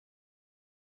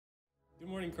Good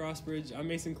morning, CrossBridge. I'm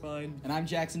Mason Klein. And I'm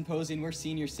Jackson Posey, and we're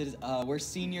seniors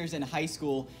in high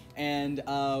school, and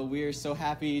we're so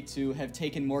happy to have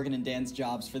taken Morgan and Dan's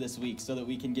jobs for this week so that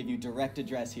we can give you direct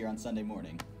address here on Sunday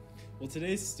morning. Well,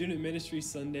 today's Student Ministry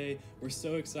Sunday. We're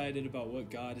so excited about what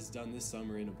God has done this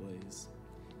summer in Ablaze.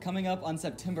 Coming up on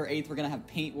September 8th, we're going to have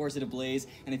Paint Wars at Ablaze,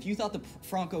 and if you thought the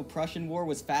Franco-Prussian War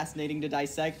was fascinating to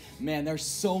dissect, man, there's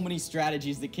so many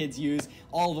strategies that kids use.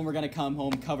 All of them are going to come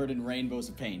home covered in rainbows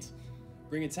of paint.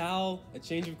 Bring a towel, a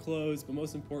change of clothes, but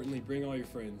most importantly, bring all your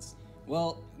friends.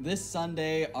 Well, this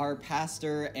Sunday, our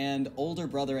pastor and older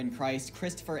brother in Christ,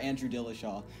 Christopher Andrew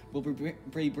Dillashaw, will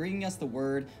be bringing us the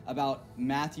word about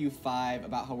Matthew 5,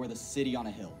 about how we're the city on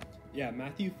a hill. Yeah,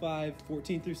 Matthew 5,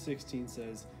 14 through 16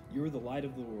 says, "You are the light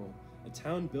of the world. A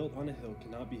town built on a hill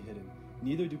cannot be hidden.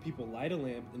 Neither do people light a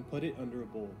lamp and put it under a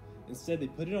bowl. Instead, they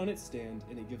put it on its stand,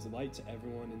 and it gives light to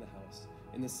everyone in the house.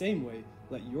 In the same way,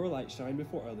 let your light shine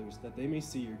before others, that they may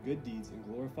see your good deeds and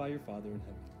glorify your Father in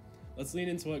heaven." Let's lean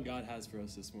into what God has for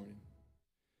us this morning.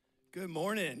 Good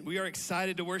morning. We are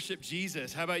excited to worship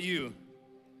Jesus. How about you?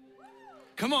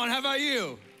 Come on, how about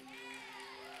you?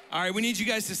 All right, we need you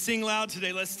guys to sing loud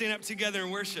today. Let's stand up together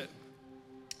and worship.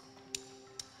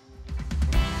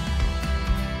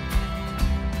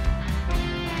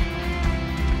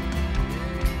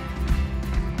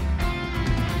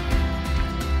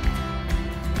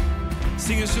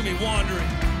 Sing this with me, wandering.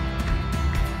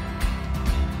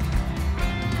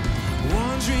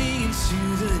 Wandering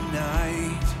into the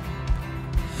night,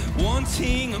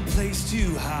 wanting a place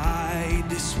to hide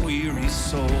this weary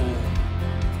soul,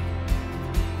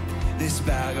 this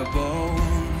bag of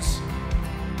bones.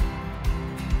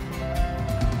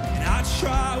 And I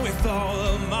try with all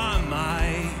of my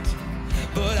might,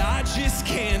 but I just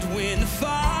can't win the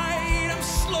fight. I'm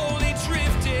slowly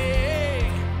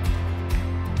drifting,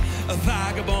 a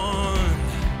vagabond.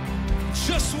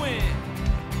 Just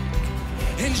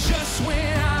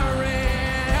when I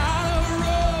ran out of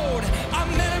road, I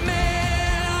met a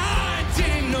man I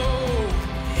didn't know,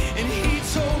 and he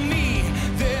told me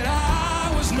that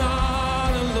I was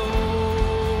not alone.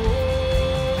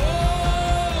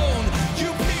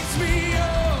 You picked me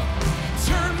up,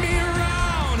 turned me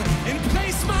around, and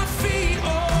placed my feet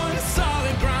on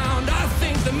solid ground. I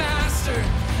thank the Master,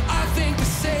 I thank the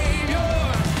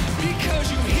Savior,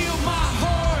 because you healed my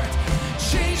heart,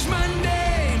 changed my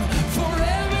name,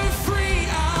 forever free.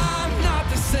 I'm not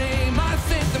the same. I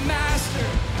thank the Master,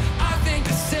 I thank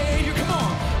the Savior. Come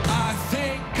on, I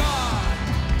thank God.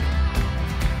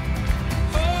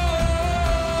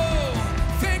 Oh,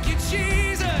 thank you,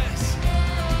 Jesus.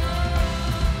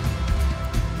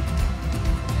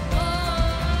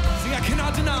 See, I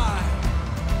cannot deny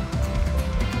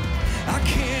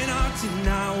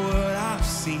what I've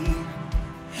seen,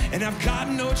 and I've got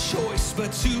no choice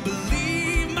but to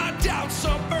believe. My doubts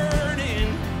are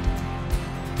burning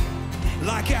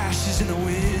like ashes in the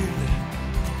wind.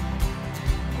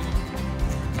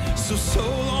 So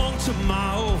long to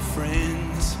my old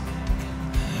friends,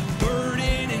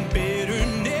 burden and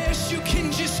bitterness, you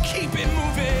can just keep it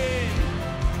moving.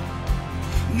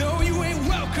 No, you ain't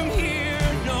welcome here,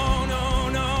 no, no,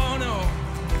 no, no.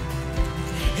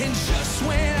 And just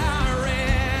when I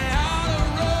ran out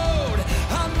of road,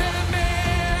 I met a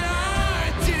man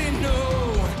I didn't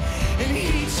know, and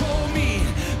he told me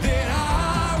that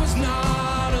I was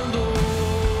not alone.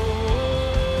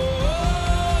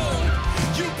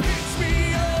 You picked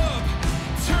me up,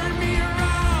 turned me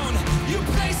around, you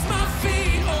placed my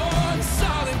feet on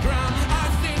solid ground. I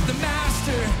thank the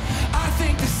Master, I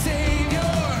thank the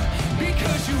Savior,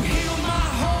 because you healed my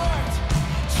heart,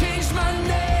 changed my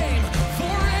name,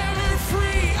 forever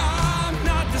free. I'm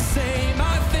not the same.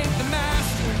 I thank the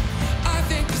Master, I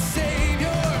thank the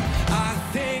Savior, I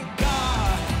thank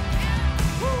God.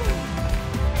 Woo.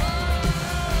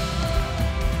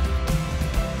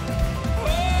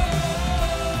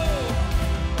 Whoa.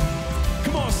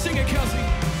 Come on, sing it, Kelsey.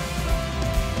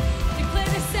 Declare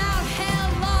this out,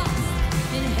 hell lost,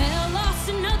 and hell lost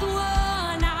another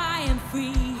one. I am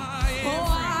free.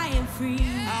 I am free.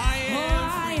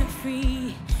 I am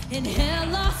free. And hell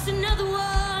lost another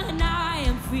one. I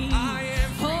am free. I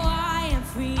am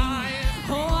free.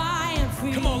 I am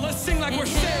free. Come on, let's sing like we're and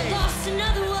hell saved. lost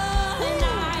another one.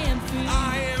 I am free.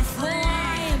 I am free.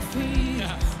 I am free.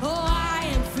 Yeah. I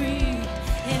am free.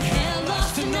 And hell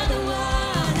lost another one.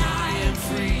 I am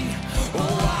free.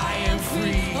 I am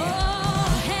free.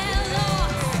 Hell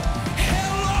lost.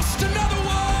 Hell lost another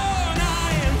one.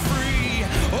 I am free.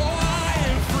 I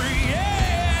am free.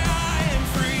 Yeah, I am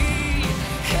free.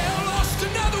 Hell lost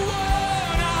another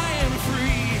one. I am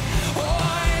free. I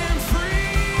am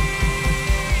free.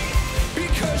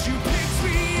 Because you picked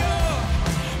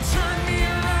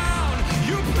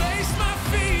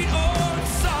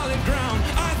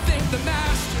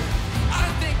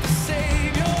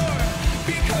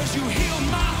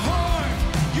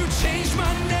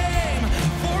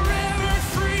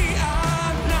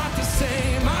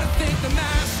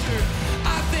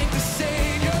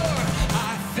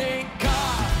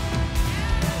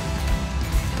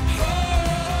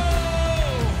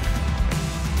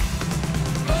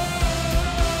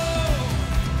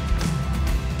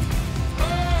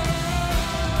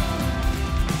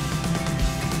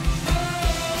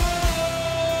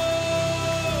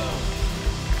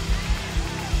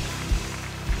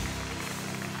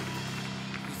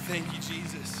Thank you,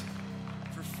 Jesus,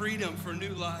 for freedom, for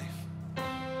new life.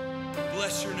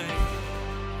 Bless your name.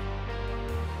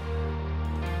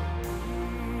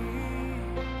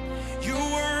 You're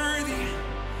worthy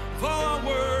of all our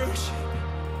worship.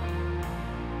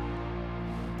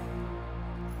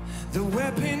 The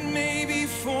weapon may be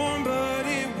formed, but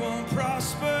it won't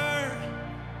prosper.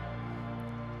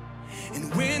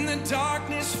 And when the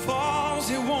darkness falls,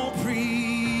 it won't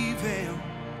prevail.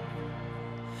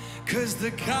 'Cause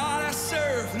the God I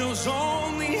serve knows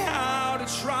only how to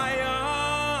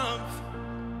triumph.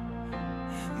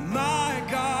 My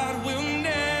God will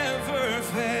never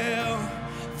fail.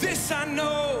 This I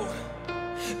know,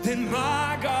 that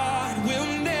my God will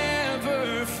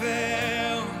never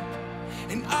fail.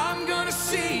 And I'm gonna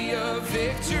see a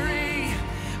victory.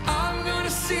 I'm gonna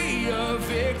see a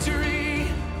victory.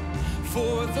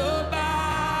 For the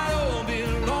battle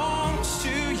belongs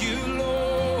to you,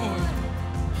 Lord.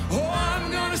 Oh, I'm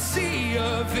gonna see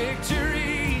a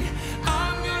victory.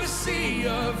 I'm gonna see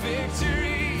a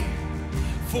victory.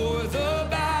 For the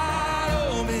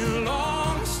battle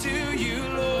belongs to you,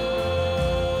 Lord.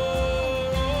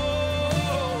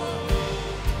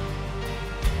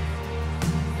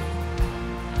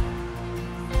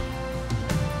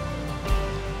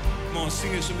 Come on,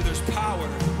 sing this with me. There's power.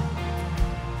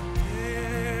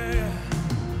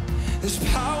 There's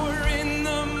power in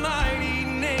the mighty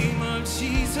name of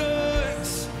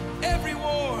Jesus. Every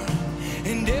war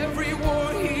and every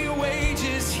war he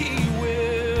wages, he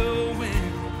will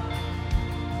win.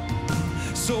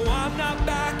 So I'm not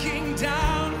backing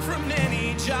down from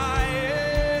any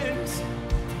giant,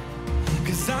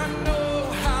 'cause I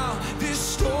know how this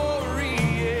story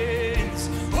ends.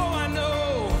 Oh, I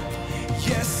know,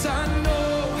 yes, I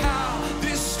know how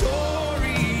this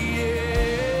story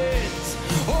ends.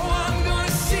 Oh, I'm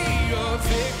gonna see a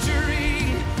victory.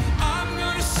 I'm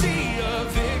gonna see a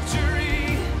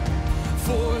victory.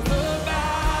 For the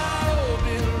battle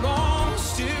belongs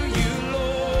to you,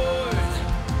 Lord.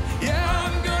 Yeah,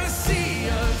 I'm gonna see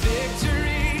a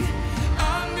victory.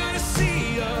 I'm gonna see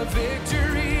a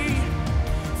victory.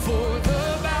 For the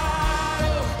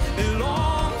battle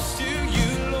belongs to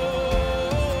you,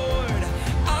 Lord.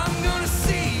 I'm gonna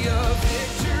see a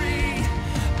victory.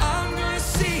 I'm gonna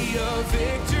see a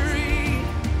victory.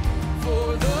 For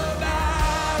the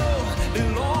battle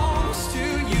belongs to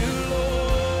you,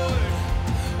 Lord.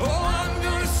 Oh, I'm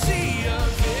gonna see a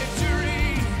victory.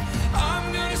 I'm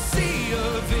gonna see a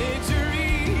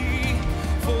victory.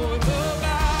 For the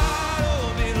battle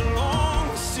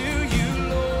belongs to you,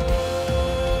 Lord.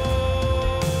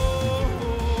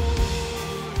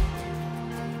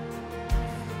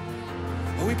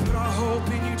 Oh, we put our hope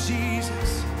in you,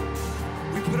 Jesus.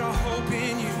 We put our hope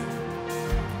in you.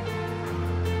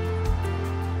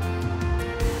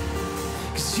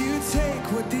 'Cause you take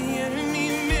what the enemy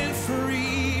meant for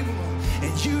evil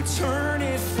and you turn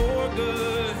it for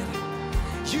good.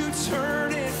 You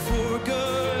turn it for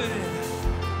good.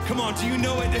 Come on, do you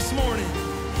know it this morning?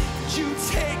 You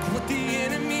take what the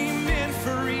enemy meant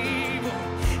for evil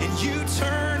and you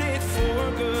turn it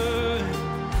for good.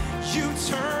 You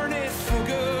turn it for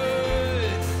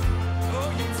good. Oh,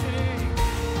 you take.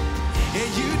 Yeah,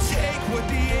 you take what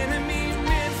the enemy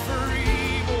meant for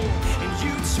evil and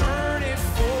you turn it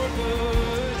for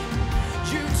good.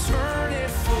 You turn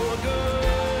it for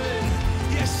good.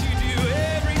 Yes, you do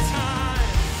every time.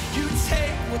 You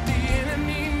take what the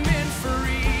enemy meant for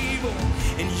evil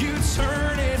and you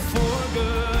turn it for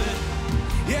good.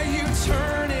 Yeah, you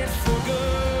turn it for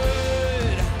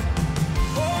good.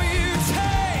 Oh, you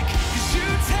take, 'cause you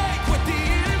take what the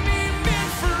enemy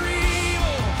meant for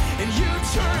evil and you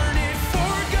turn it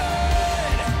for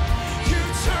good. You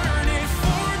turn it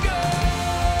for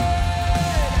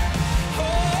good.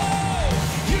 Oh,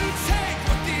 you take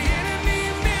what the enemy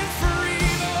meant for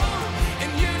evil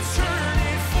and you turn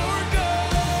it for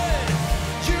good.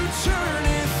 You turn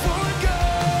it for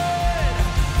good.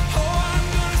 Oh, I'm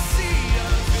gonna see a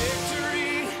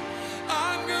victory.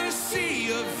 I'm gonna see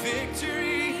a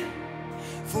victory.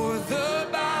 For the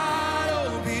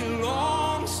battle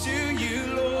belongs to you,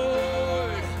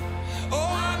 Lord.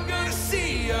 Oh, I'm gonna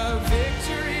see a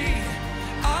victory.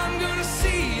 I'm gonna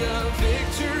see a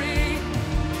victory.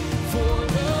 For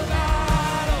the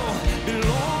battle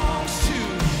belongs to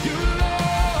you,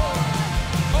 Lord.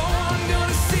 Oh, I'm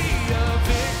gonna see a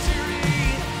victory.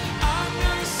 I'm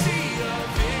gonna see a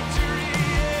victory.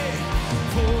 Yeah.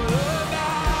 For the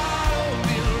battle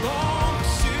belongs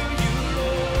to you, Lord.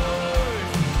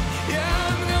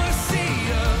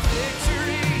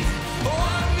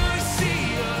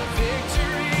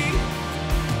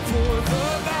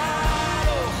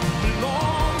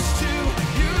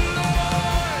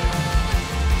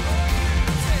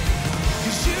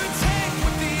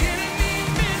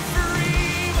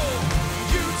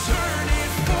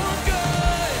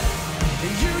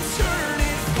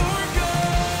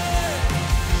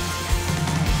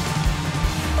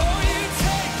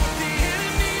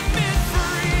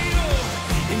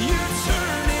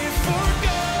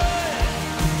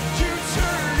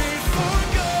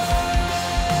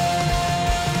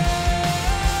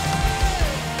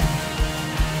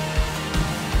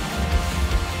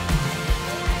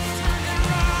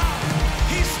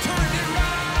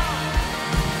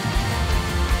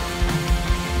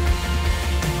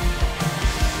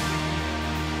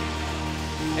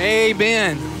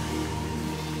 Amen.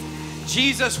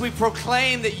 Jesus, we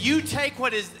proclaim that you take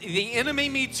what is the enemy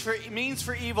means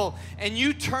for evil and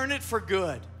you turn it for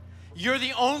good. You're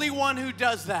the only one who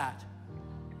does that.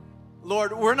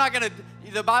 Lord, we're not going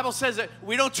to, the Bible says that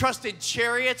we don't trust in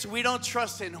chariots, we don't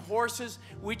trust in horses,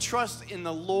 we trust in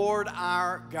the Lord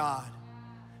our God.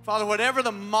 Father, whatever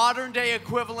the modern day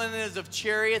equivalent is of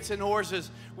chariots and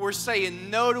horses, we're saying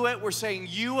no to it. We're saying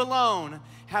you alone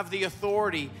have the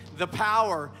authority, the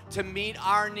power to meet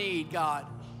our need, God.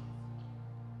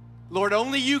 Lord,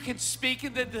 only you can speak to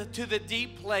the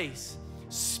deep place.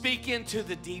 Speak into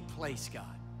the deep place, God.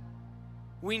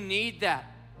 We need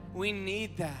that. We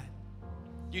need that.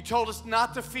 You told us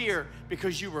not to fear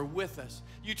because you were with us.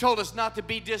 You told us not to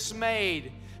be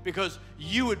dismayed because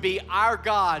you would be our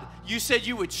God. You said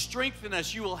you would strengthen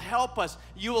us. You will help us.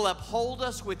 You will uphold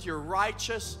us with your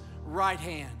righteous right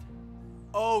hand.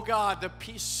 Oh, God,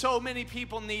 so many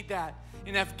people need that.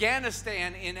 In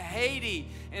Afghanistan, in Haiti,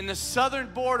 in the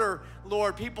southern border,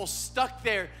 Lord, people stuck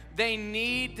there, they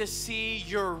need to see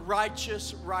your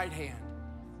righteous right hand.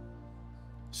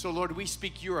 So, Lord, we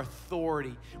speak your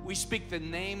authority. We speak the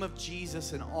name of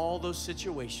Jesus in all those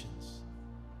situations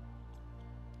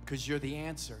because you're the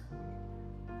answer.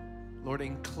 Lord,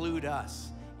 include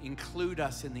us in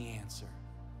the answer.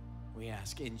 We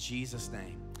ask in Jesus'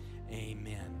 name,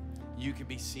 amen. You can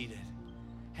be seated.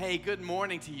 Hey, good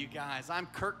morning to you guys. I'm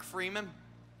Kirk Freeman,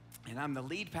 and I'm the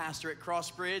lead pastor at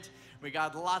CrossBridge. We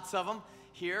got lots of them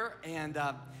here, and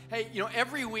hey, you know,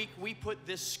 every week we put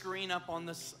this screen up on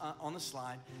the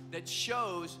slide that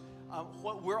shows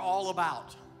what we're all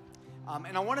about,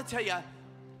 and I want to tell you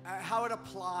how it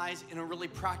applies in a really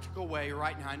practical way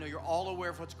right now. I know you're all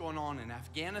aware of what's going on in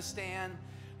Afghanistan,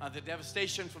 the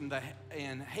devastation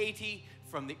in Haiti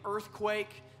from the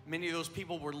earthquake. Many of those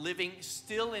people were living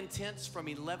still in tents from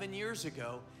 11 years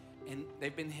ago, and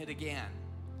they've been hit again.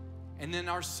 And then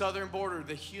our southern border,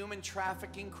 the human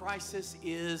trafficking crisis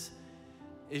is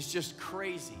just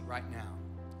crazy right now.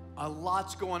 A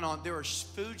lot's going on. There are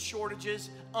food shortages,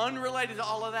 unrelated to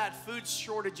all of that, food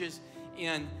shortages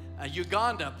in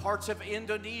Uganda, parts of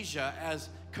Indonesia, as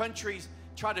countries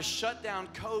try to shut down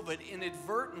COVID,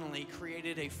 inadvertently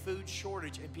created a food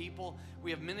shortage. And people, we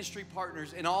have ministry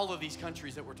partners in all of these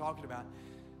countries that we're talking about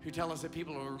who tell us that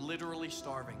people are literally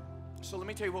starving. So let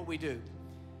me tell you what we do.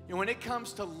 You know, when it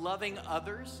comes to loving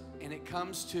others and it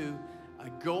comes to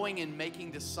going and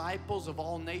making disciples of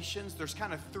all nations, there's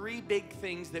kind of three big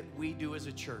things that we do as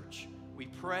a church. We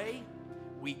pray,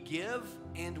 we give,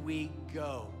 and we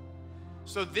go.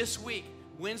 So this week,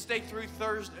 Wednesday through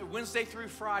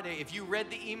Friday, if you read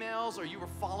the emails or you were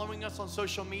following us on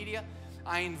social media,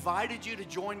 I invited you to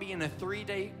join me in a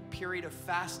 3-day period of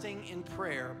fasting and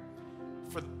prayer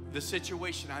for the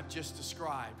situation I've just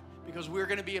described, because we're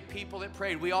going to be a people that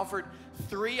prayed. We offered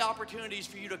 3 opportunities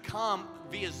for you to come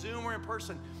via Zoom or in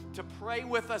person to pray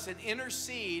with us and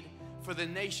intercede for the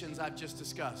nations I've just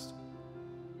discussed.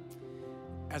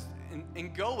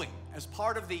 Going as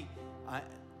part of the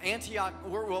Antioch,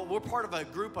 we're part of a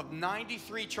group of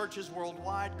 93 churches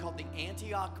worldwide called the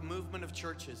Antioch Movement of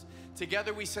Churches.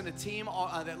 Together we send a team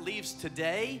that leaves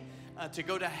today to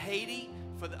go to Haiti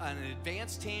for an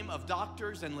advanced team of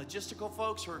doctors and logistical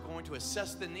folks who are going to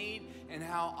assess the need and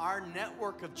how our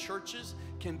network of churches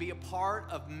can be a part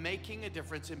of making a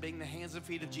difference and being the hands and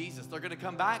feet of Jesus. They're going to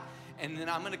come back, and then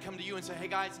I'm going to come to you and say, hey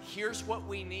guys, here's what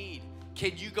we need.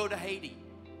 Can you go to Haiti?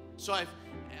 So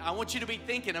I want you to be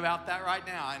thinking about that right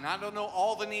now. And I don't know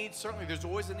all the needs. Certainly there's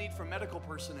always a need for medical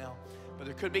personnel, but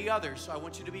there could be others. So I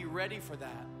want you to be ready for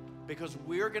that, because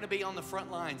we're going to be on the front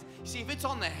lines. See, if it's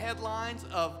on the headlines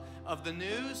of the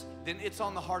news, then it's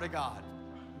on the heart of God,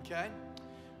 okay?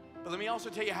 But let me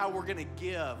also tell you how we're going to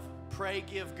give. Pray,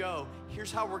 give, go.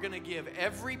 Here's how we're going to give.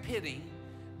 Every penny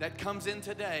that comes in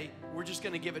today, we're just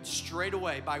going to give it straight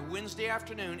away. By Wednesday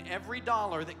afternoon, every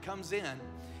dollar that comes in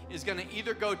is going to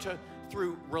either go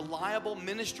through reliable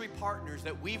ministry partners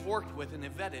that we've worked with and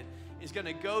have vetted, is going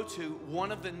to go to one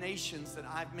of the nations that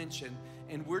I've mentioned,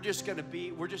 and we're just going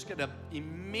to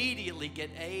immediately get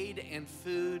aid and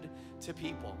food to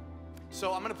people.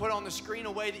 So I'm going to put on the screen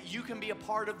a way that you can be a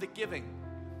part of the giving.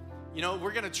 You know,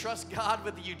 we're going to trust God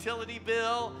with the utility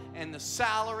bill and the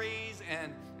salaries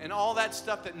and all that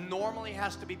stuff that normally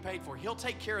has to be paid for. He'll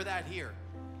take care of that here.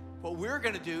 What we're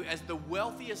going to do as the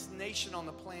wealthiest nation on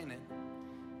the planet,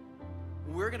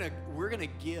 we're going to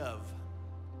give.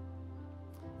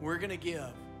 We're going to give.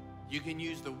 You can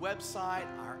use the website,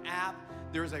 our app.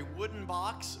 There's a wooden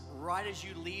box right as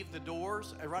you leave the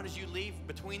doors, right as you leave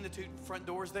between the two front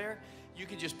doors there. You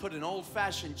can just put an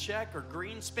old-fashioned check or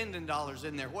green spending dollars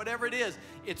in there. Whatever it is,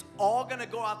 it's all going to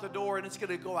go out the door, and it's going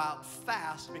to go out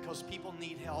fast because people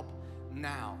need help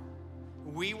now.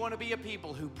 We want to be a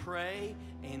people who pray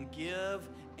and give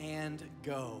and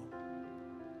go.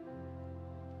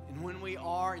 And when we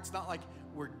are, it's not like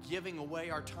we're giving away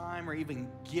our time or even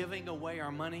giving away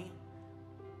our money.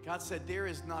 God said there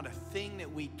is not a thing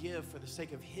that we give for the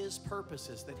sake of His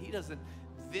purposes that He doesn't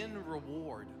then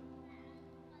reward.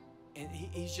 And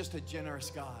He's just a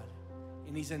generous God.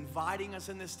 And He's inviting us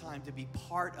in this time to be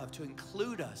part of, to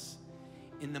include us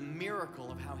in the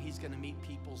miracle of how He's going to meet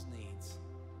people's needs.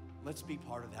 Let's be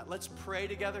part of that. Let's pray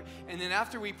together. And then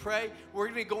after we pray, we're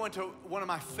going to go into one of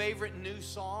my favorite new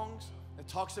songs that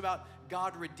talks about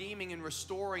God redeeming and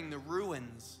restoring the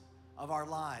ruins of our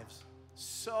lives.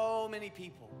 So many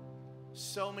people's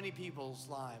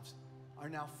lives are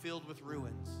now filled with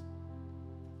ruins.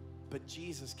 But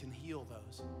Jesus can heal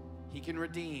those. He can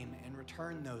redeem and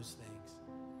return those things.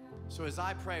 So as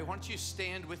I pray, why don't you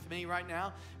stand with me right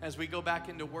now as we go back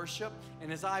into worship.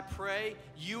 And as I pray,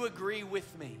 you agree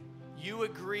with me. You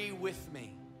agree with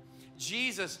me.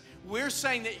 Jesus, we're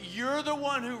saying that you're the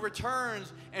one who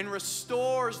returns and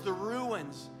restores the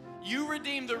ruins. You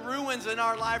redeem the ruins in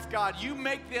our life, God. You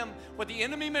make them, what the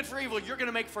enemy meant for evil, you're going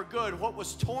to make for good. What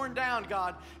was torn down,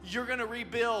 God, you're going to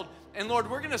rebuild. And Lord,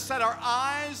 we're going to set our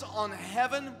eyes on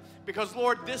heaven because,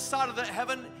 Lord, this side of the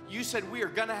heaven, you said we are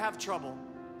going to have trouble.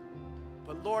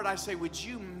 But Lord, I say, would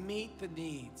you meet the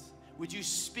needs? Would you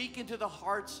speak into the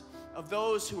hearts of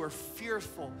those who are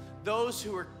fearful, those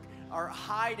who are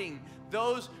hiding,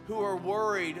 those who are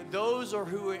worried, those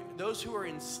who are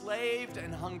enslaved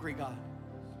and hungry, God?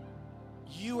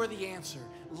 You are the answer.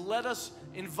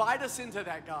 Invite us into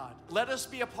that, God. Let us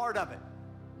be a part of it.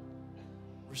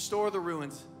 Restore the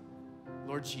ruins,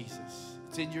 Lord Jesus.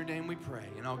 It's in your name we pray.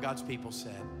 And all God's people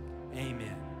said,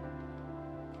 amen.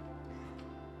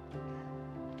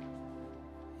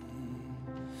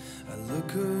 I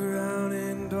look around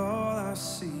and all I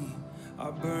see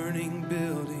are burning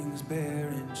buildings,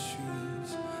 barren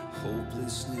trees.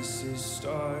 Hopelessness is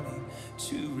starting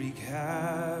to wreak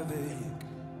havoc.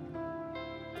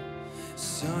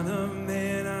 Son of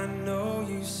man, I know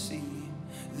you see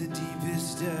the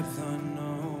deepest depth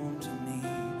unknown to me,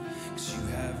 'cause you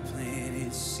have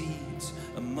planted seeds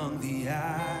among the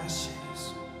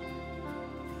ashes,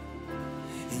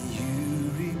 and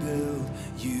you rebuild,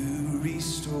 you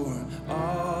restore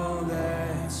all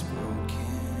that's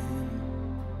broken.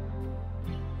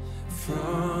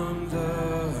 From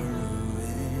the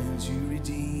ruins you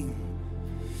redeem,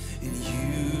 and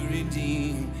you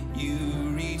redeem, you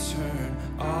return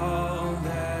all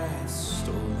that's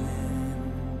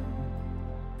stolen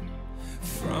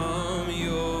from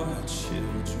your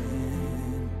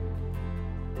children.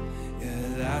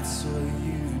 Yeah, that's what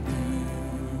you do.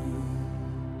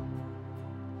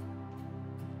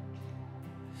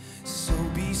 So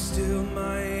be still,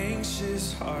 my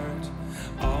anxious heart.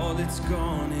 All that's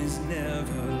gone is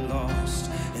never lost.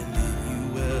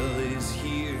 Emmanuel is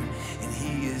here, and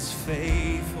He is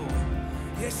faithful.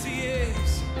 Yes, He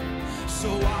is. So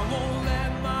I won't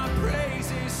let my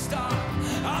praises stop.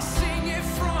 I'll sing it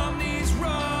from these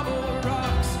rubble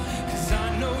rocks, 'cause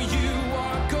I know you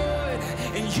are good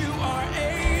and you are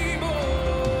able.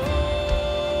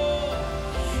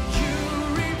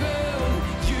 You rebuild,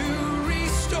 you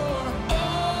restore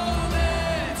all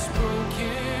that's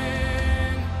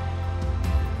broken.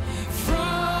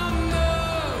 From the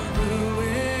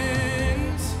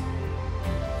ruins,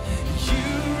 you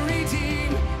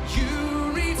redeem, you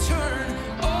return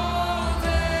all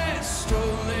that's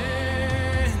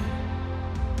stolen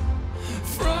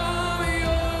from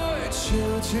your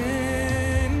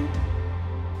children.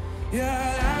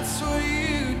 Yeah, that's what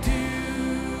you do.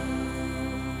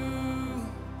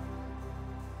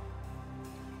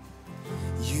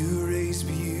 You raise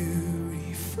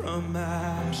beauty from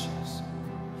ashes.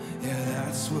 Yeah,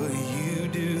 that's what you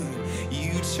do.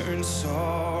 You turn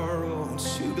sorrow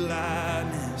to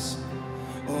gladness.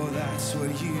 Oh, that's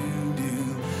what you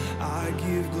do. I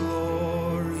give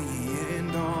glory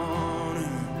and honor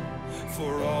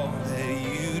for all that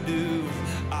you do.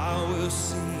 I will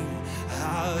sing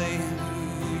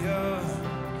hallelujah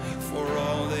for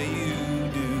all that you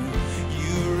do.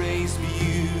 You raise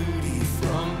beauty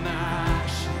from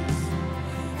ashes.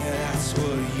 Yeah, that's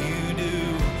what you do.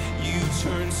 You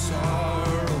turn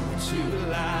sorrow to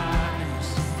gladness.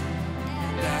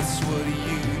 That's what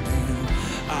you do.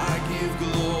 I give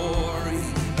glory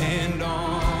and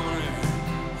honor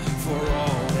for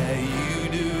all that you do.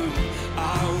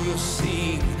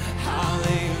 sing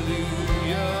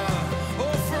hallelujah.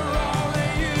 Oh, for all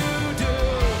that you do.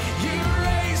 You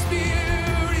raise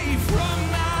beauty from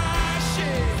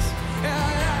ashes. Yeah,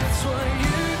 that's what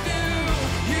you do.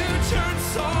 You turn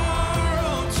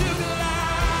sorrow to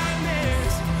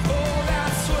gladness. Oh,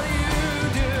 that's what you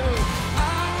do.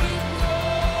 I will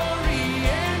glory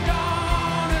and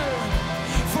honor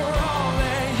for all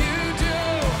that you do.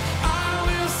 I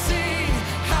will sing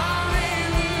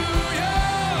hallelujah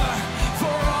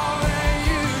for all that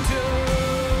you do.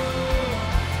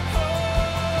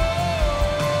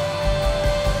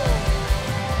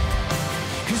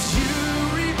 Cause you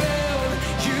rebuild,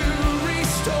 you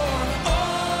restore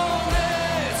all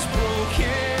that's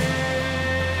broken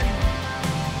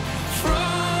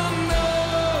from the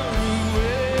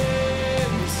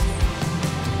ruins.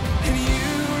 And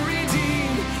you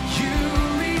redeem, you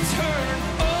return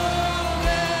all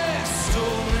that's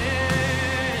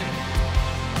stolen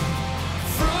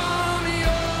from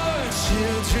your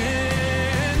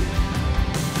children.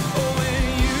 Oh, and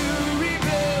you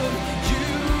rebuild, you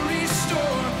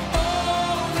restore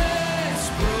all that's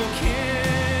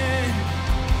broken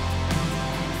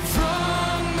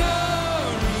from the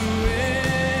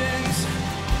ruins.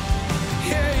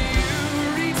 Yeah, you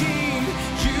redeem,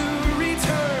 you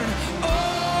return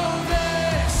all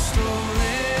that's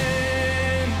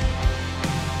stolen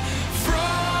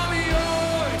from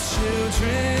your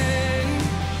children.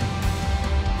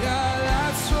 Yeah,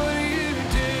 that's what you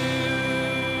do.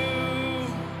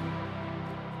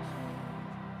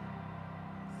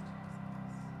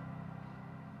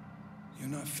 You're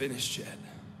not finished yet.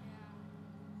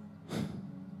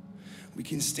 We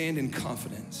can stand in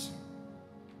confidence,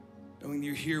 knowing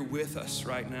you're here with us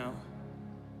right now.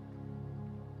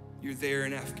 You're there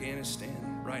in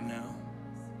Afghanistan right now.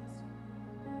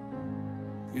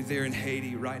 You're there in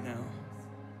Haiti right now.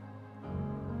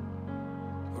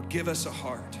 Lord, give us a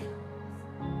heart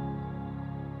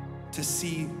to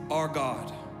see our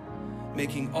God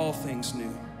making all things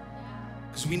new.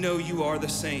 Because we know you are the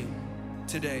same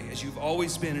today as you've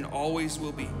always been and always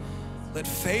will be. Let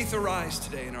faith arise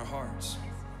today in our hearts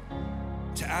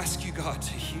to ask you, God,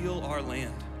 to heal our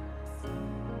land.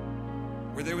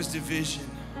 Where there was division,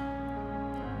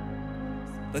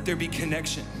 let there be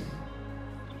connection,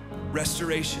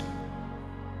 restoration.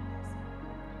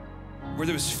 Where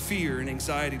there was fear and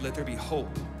anxiety, let there be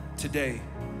hope today.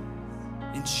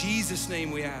 In Jesus'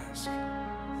 name we ask.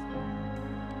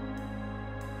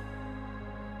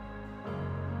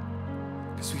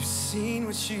 Because we've seen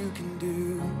what you can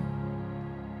do,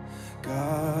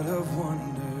 God of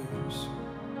wonders.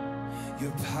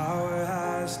 Your power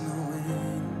has no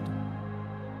end.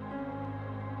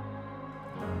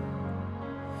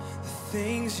 The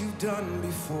things you've done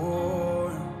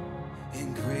before,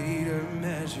 in greater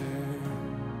measure,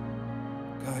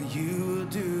 God, you will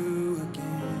do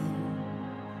again.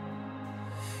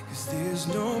 'Cause there's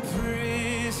no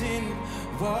prison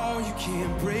wall you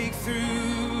can't break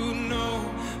through, no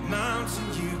mountain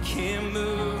you can't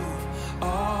move.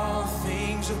 All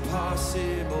things are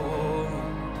possible.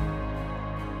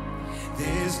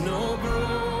 There's no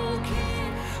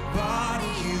broken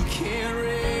body you can't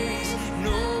raise,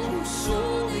 no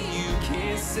soul that you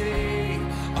can't save.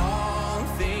 All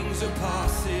things are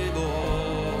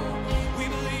possible. We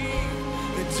believe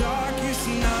the darkest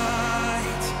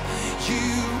night, you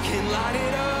can light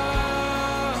it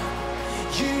up.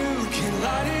 You can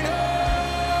light it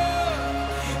up.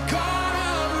 God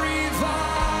of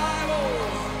revival,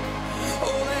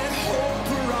 oh, let hope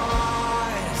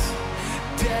arise.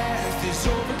 Death is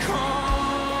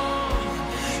overcome.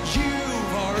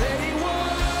 You've already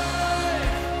won.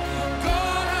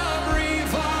 God of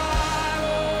revival.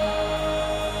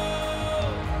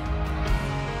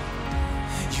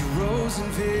 You rose in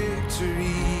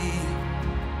victory,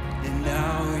 and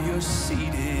now you're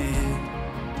seated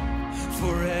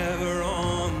forever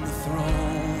on the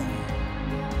throne.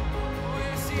 Oh,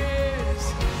 yes, he is.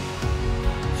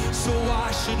 So why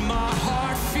should my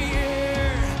heart fear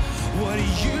what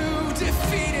you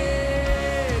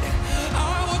defeated?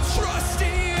 I will trust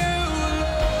in you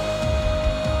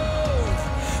alone.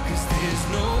 'Cause there's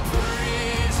no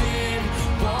prison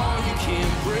wall you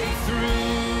can't break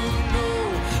through, no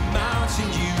mountain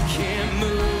you can't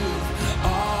move.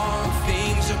 All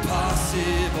things are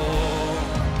possible.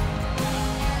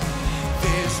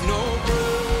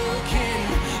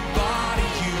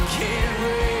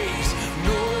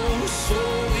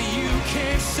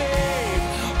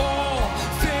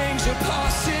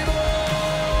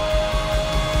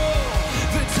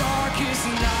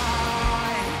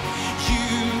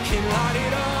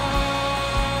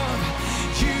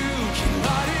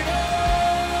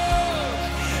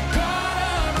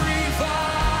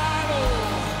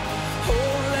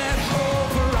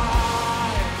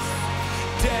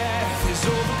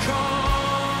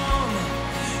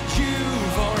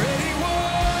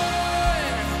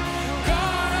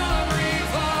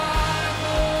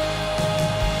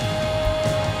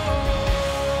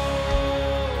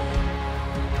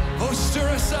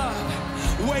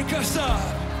 Wake us up.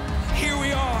 Here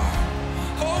we are.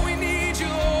 Oh, we need you,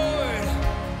 Lord.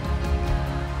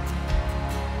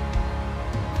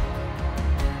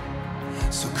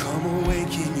 So come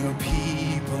awaken your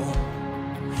people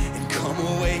and come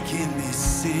awaken this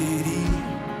city.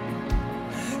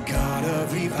 God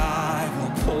of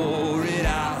revival, pour it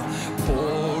out,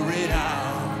 pour it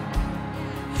out.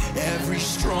 Every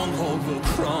stronghold will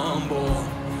crumble.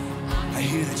 I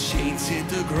hear the chains hit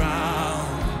the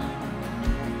ground.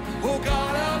 Oh,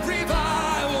 God of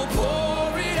revival,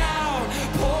 pour it out,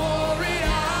 pour it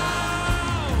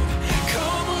out.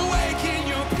 Come awaken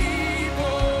your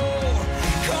people.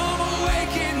 Come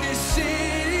awaken this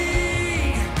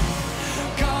city.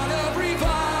 God of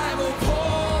revival,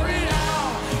 pour it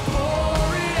out,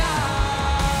 pour it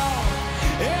out.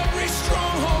 Every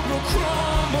stronghold will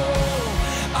crumble.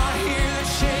 I hear the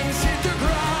chains hit the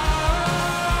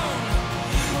ground.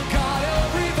 God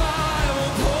of revival,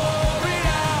 pour it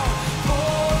out,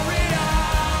 pour it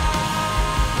out.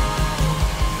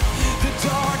 The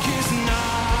darkest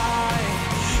night,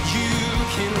 you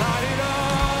can light it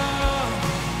up.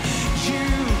 You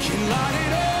can light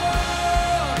it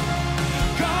up.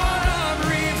 God of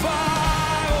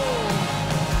revival,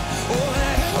 oh,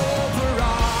 let hope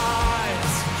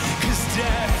arise, 'cause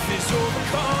death is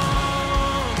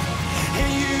overcome, and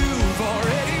you've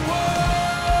already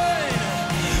won.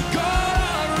 God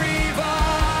of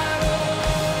revival,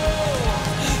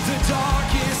 the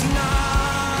darkest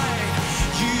night,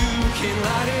 you can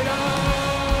light it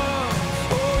up.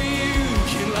 Oh, you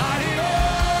can light it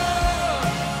up.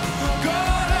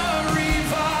 God of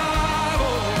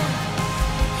revival,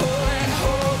 oh, let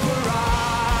hope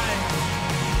arise.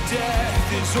 Death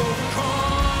is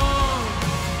overcome.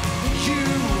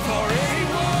 You've already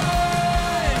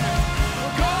won.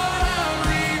 God of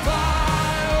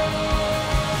revival.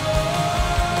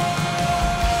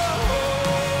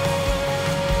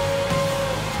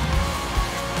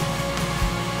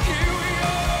 Here we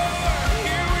are,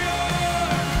 here we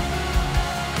are.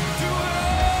 Do what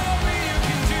only you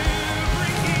can do.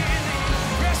 Bring healing,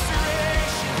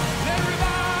 restoration. Let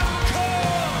revival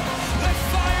come. Let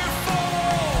fire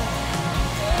fall.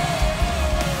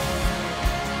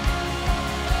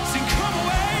 Sing, come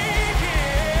awaken.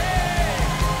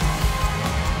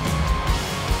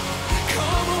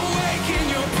 Come awaken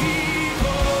your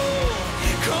people.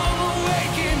 Come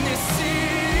awaken this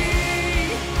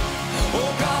city.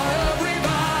 Oh, God of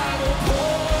revival,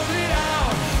 pour it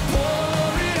out,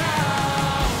 pour it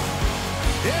out.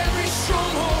 Every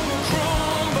stronghold will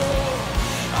crumble.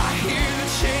 I hear the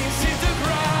chains hit the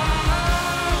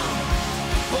ground.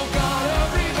 Oh, God of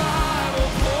revival,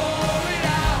 pour it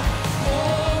out,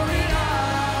 pour it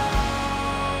out.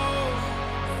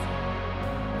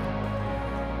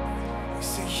 We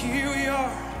say, here we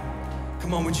are.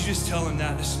 Come on, would you just tell him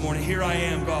that this morning? Here I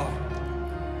am, God.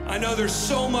 I know there's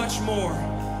so much more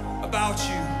about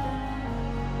you.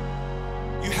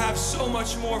 You have so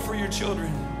much more for your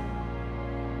children.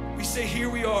 We say, here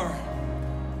we are.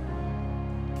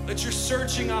 Let your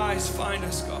searching eyes find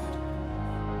us, God.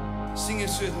 Sing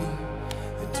this with me.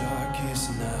 The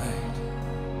darkest night,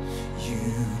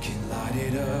 you can light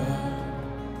it up.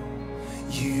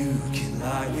 You can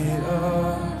light it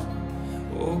up.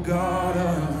 Oh, God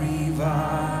of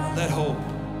revival. Let hope.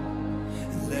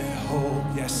 Let hope.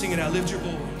 Yeah, sing it out. Lift your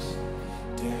voice.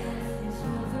 Death is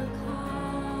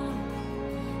overcome.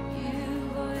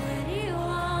 You've already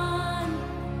won.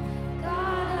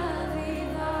 God of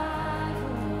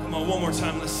revival. Come on, one more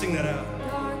time. Let's sing that out.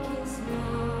 Darkest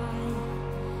night,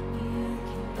 you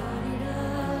can light it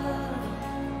up.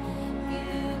 You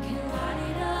can light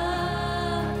it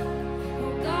up.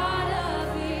 Oh, God of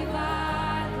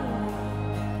revival,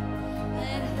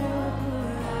 let hope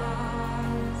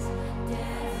arise.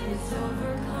 Death is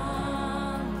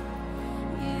overcome.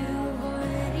 You've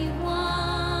already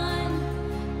won.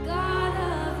 God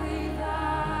of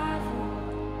revival.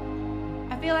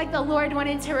 I feel like the Lord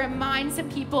wanted to remind some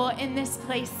people in this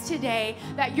place today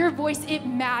that your voice, it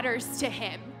matters to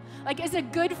him. Like, as a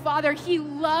good father, he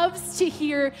loves to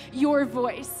hear your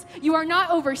voice. You are not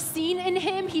overseen in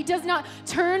him. He does not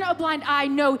turn a blind eye.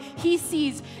 No, he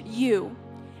sees you.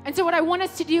 And so what I want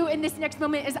us to do in this next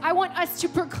moment is I want us to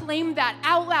proclaim that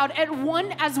out loud as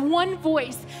one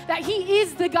voice, that he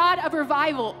is the God of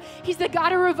revival. He's the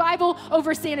God of revival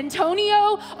over San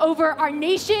Antonio, over our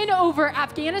nation, over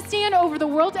Afghanistan, over the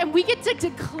world, and we get to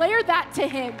declare that to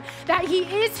him, that he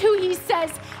is who he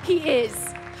says he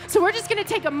is. So we're just gonna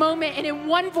take a moment, and in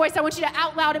one voice, I want you to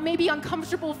out loud. It may be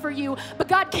uncomfortable for you, but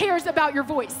God cares about your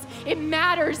voice. It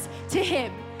matters to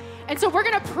him. And so we're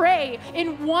gonna pray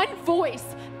in one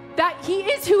voice that he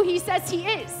is who he says he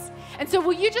is. And so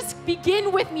will you just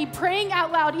begin with me praying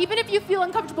out loud, even if you feel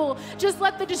uncomfortable, just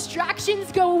let the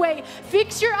distractions go away.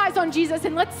 Fix your eyes on Jesus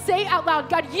and let's say out loud,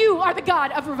 God, you are the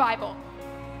God of revival.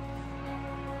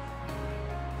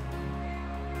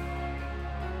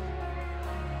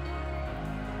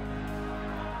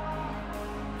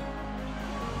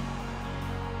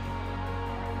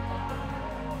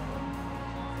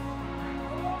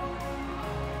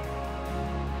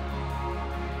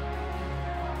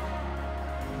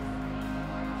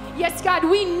 Yes, God,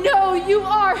 we know you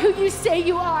are who you say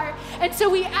you are. And so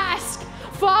we ask,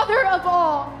 Father of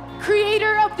all,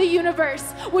 Creator of the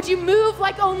universe, would you move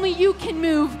like only you can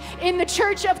move in the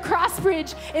church of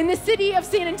CrossBridge, in the city of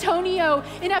San Antonio,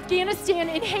 in Afghanistan,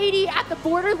 in Haiti, at the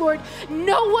border, Lord.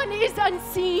 No one is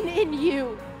unseen in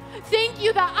you. Thank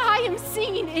you that I am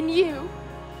seen in you.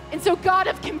 And so, God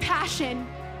of compassion,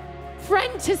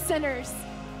 friend to sinners,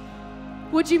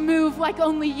 would you move like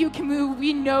only you can move?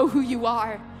 We know who you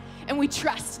are. And we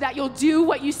trust that you'll do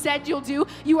what you said you'll do.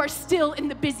 You are still in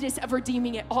the business of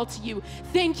redeeming it all to you.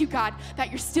 Thank you, God, that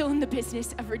you're still in the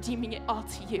business of redeeming it all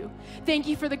to you. Thank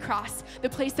you for the cross, the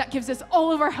place that gives us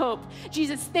all of our hope.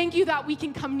 Jesus, thank you that we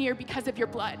can come near because of your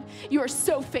blood. You are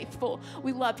so faithful.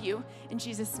 We love you. In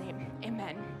Jesus' name,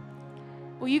 amen.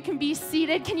 Well, you can be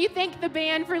seated. Can you thank the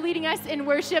band for leading us in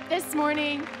worship this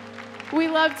morning? We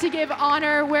love to give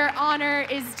honor where honor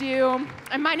is due.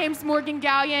 And my name's Morgan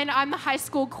Gallion. I'm the high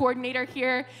school coordinator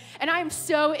here. And I'm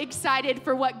so excited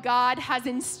for what God has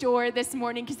in store this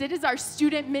morning because it is our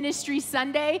Student Ministry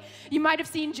Sunday. You might have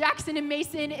seen Jackson and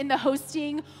Mason in the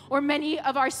hosting or many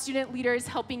of our student leaders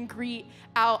helping greet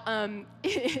out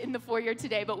in the foyer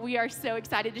today. But we are so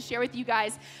excited to share with you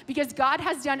guys because God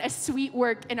has done a sweet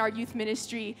work in our youth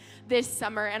ministry this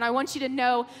summer. And I want you to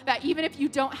know that even if you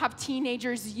don't have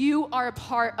teenagers, you are a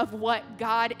part of what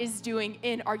God is doing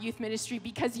in our youth ministry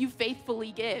because you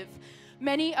faithfully give.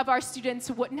 Many of our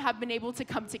students wouldn't have been able to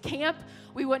come to camp.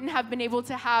 We wouldn't have been able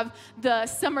to have the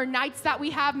summer nights that we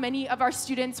have. Many of our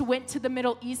students went to the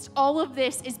Middle East. All of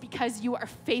this is because you are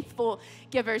faithful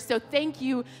givers. So thank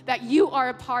you that you are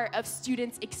a part of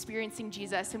students experiencing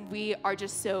Jesus, and we are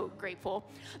just so grateful.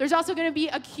 There's also going to be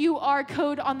a QR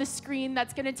code on the screen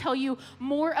that's going to tell you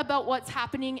more about what's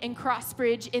happening in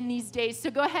CrossBridge in these days. So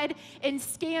go ahead and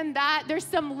scan that. There's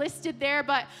some listed there,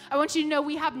 but I want you to know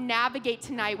we have Navigate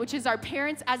tonight, which is our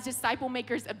Parents as Disciple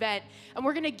Makers event, and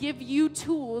we're going to give you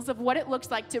tools of what it looks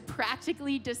like to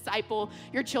practically disciple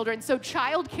your children. So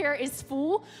childcare is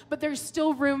full, but there's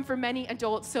still room for many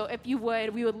adults. So if you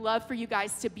would, we would love for you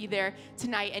guys to be there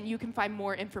tonight, and you can find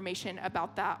more information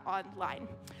about that online.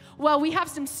 Well, we have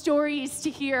some stories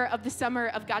to hear of the summer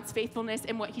of God's faithfulness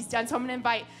and what he's done. So I'm going to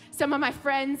invite some of my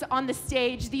friends on the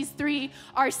stage. These three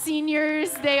are seniors.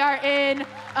 They are in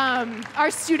our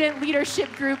student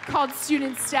leadership group called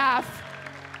Student Staff.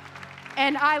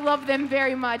 And I love them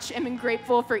very much and am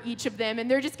grateful for each of them.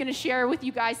 And they're just going to share with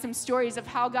you guys some stories of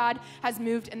how God has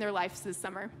moved in their lives this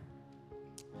summer.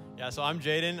 Yeah, so I'm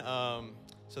Jaden.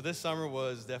 So this summer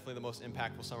was definitely the most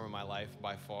impactful summer of my life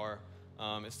by far.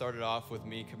 It started off with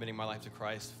me committing my life to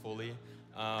Christ fully.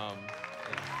 And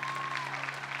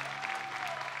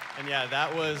yeah,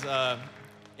 that was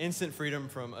instant freedom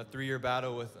from a 3-year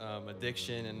battle with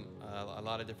addiction and a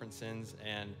lot of different sins.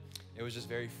 And it was just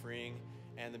very freeing.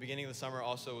 And the beginning of the summer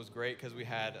also was great because we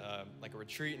had like a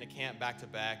retreat and a camp back to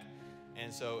back.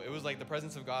 And so it was like the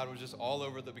presence of God was just all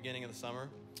over the beginning of the summer.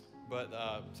 But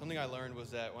something I learned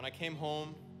was that when I came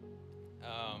home,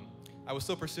 I was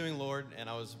still pursuing Lord, and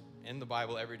I was in the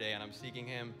Bible every day, and I'm seeking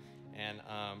him and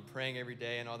praying every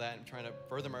day and all that and trying to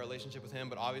further my relationship with him.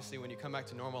 But obviously when you come back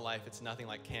to normal life, it's nothing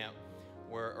like camp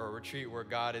or a retreat where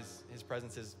his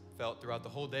presence is felt throughout the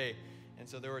whole day. And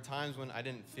so there were times when I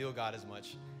didn't feel God as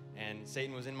much. And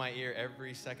Satan was in my ear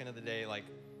every second of the day, like,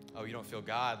 oh, you don't feel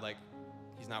God? Like,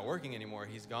 he's not working anymore.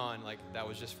 He's gone. Like, that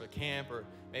was just for camp, or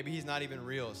maybe he's not even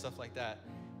real, stuff like that.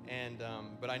 And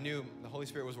but I knew the Holy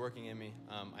Spirit was working in me.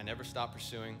 I never stopped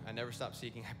pursuing. I never stopped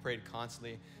seeking. I prayed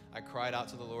constantly. I cried out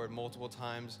to the Lord multiple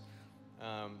times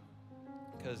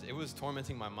because it was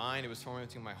tormenting my mind. It was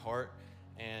tormenting my heart.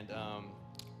 And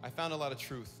I found a lot of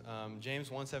truth. James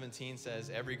 1:17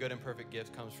 says, every good and perfect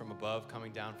gift comes from above,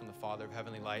 coming down from the Father of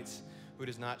heavenly lights, who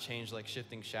does not change like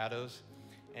shifting shadows.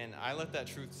 And I let that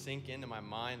truth sink into my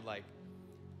mind. Like,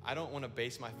 I don't want to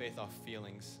base my faith off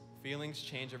feelings. Feelings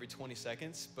change every 20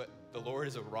 seconds, but the Lord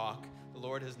is a rock. The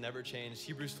Lord has never changed.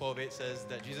 Hebrews 12:8 says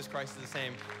that Jesus Christ is the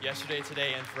same yesterday,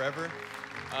 today, and forever.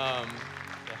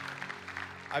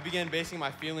 I began basing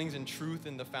my feelings and truth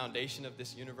in the foundation of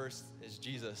this universe is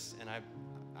Jesus. And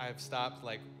I've stopped,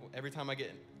 like, every time I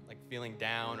get like feeling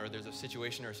down or there's a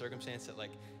situation or a circumstance that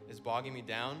like is bogging me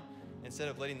down, instead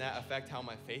of letting that affect how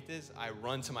my faith is, I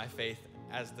run to my faith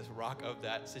as the rock of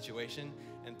that situation.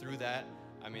 And through that,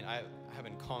 I mean, I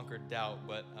haven't conquered doubt,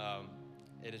 but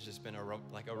it has just been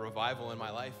like a revival in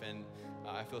my life, and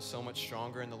I feel so much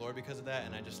stronger in the Lord because of that,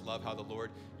 and I just love how the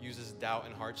Lord uses doubt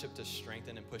and hardship to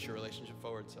strengthen and push your relationship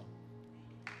forward. So.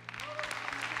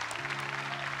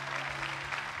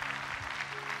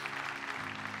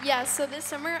 Yeah, so this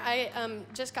summer I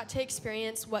just got to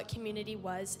experience what community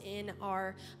was in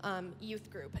our youth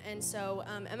group. And so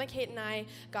Emma, Kate, and I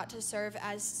got to serve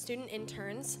as student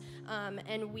interns,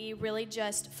 and we really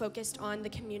just focused on the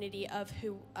community of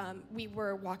who we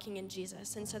were walking in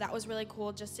Jesus. And so that was really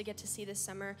cool just to get to see this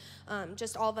summer,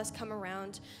 just all of us come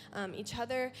around each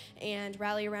other and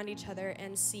rally around each other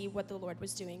and see what the Lord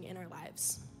was doing in our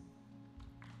lives.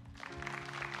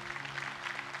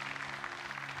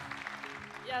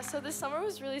 Yeah, so this summer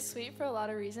was really sweet for a lot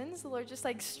of reasons. The Lord just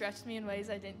like stretched me in ways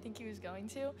I didn't think he was going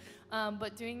to.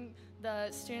 But doing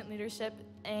the student leadership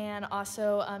and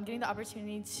also getting the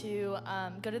opportunity to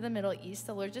go to the Middle East,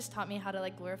 the Lord just taught me how to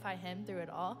like glorify him through it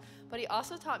all. But he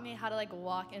also taught me how to like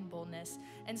walk in boldness.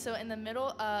 And so in the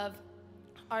middle of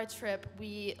our trip,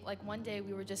 one day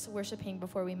we were just worshiping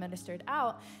before we ministered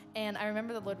out, and I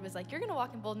remember the Lord was like, "You're gonna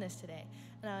walk in boldness today."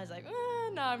 And I was like,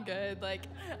 "No, I'm good, like,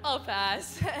 I'll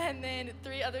pass." And then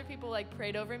 3 other people like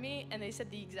prayed over me, and they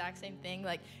said the exact same thing,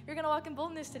 like, "You're gonna walk in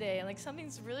boldness today, and like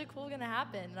something's really cool gonna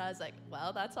happen." And I was like,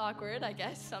 "Well, that's awkward, I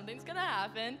guess something's gonna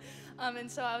happen."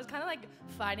 And so I was kind of like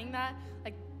fighting that,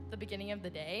 like the beginning of the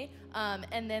day,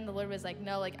 and then the Lord was like,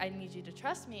 "No, like I need you to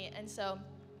trust me." And so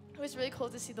it was really cool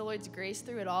to see the Lord's grace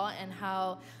through it all, and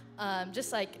how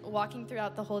just like walking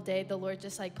throughout the whole day, the Lord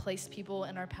just like placed people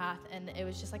in our path, and it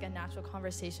was just like a natural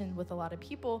conversation with a lot of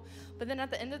people. But then at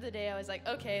the end of the day, I was like,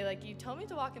 okay, like you told me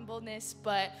to walk in boldness,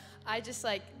 but I just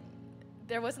like,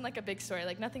 there wasn't like a big story,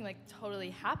 like nothing like totally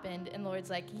happened. And the Lord's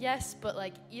like, yes, but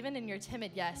like even in your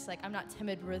timid yes, like I'm not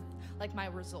timid with like my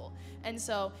result. And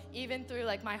so even through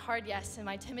like my hard yes and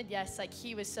my timid yes, like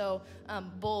he was so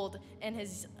bold in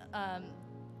his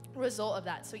result of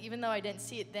that. So even though I didn't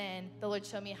see it then, the Lord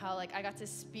showed me how like I got to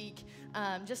speak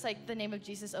just like the name of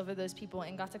Jesus over those people,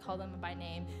 and got to call them by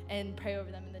name and pray over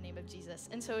them in the name of Jesus.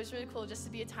 And so it was really cool just to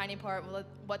be a tiny part of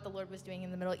what the Lord was doing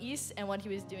in the Middle East and what he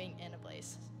was doing in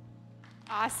Ablaze.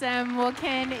 Awesome. Well,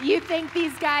 can you thank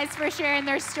these guys for sharing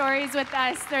their stories with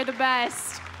us? They're the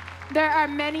best. There are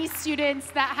many students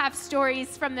that have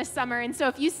stories from this summer. And so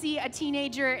if you see a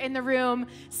teenager in the room,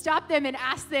 stop them and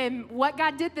ask them what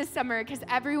God did this summer, because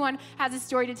everyone has a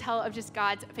story to tell of just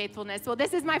God's faithfulness. Well,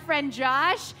 this is my friend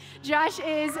Josh. Josh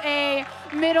is a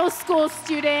middle school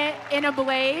student in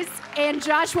Ablaze, and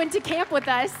Josh went to camp with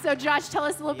us. So Josh, tell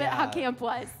us a little bit how camp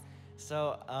was.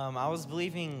 So I was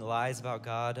believing lies about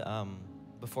God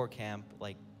before camp,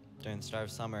 like during the start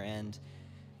of summer, and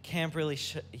camp really,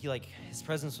 his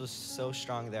presence was so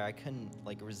strong there, I couldn't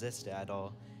like resist it at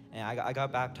all. And I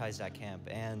got baptized at camp,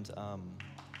 and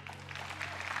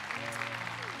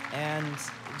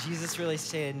Jesus really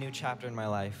stated a new chapter in my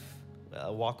life,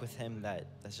 a walk with him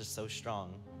that's just so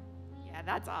strong. Yeah,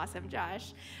 that's awesome,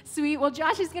 Josh. Sweet. Well,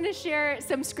 Josh is going to share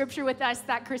some scripture with us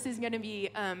that Chris is going to be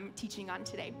teaching on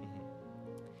today.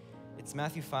 It's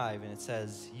Matthew 5, and it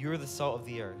says, "You are the salt of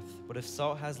the earth, but if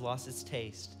salt has lost its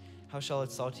taste, how shall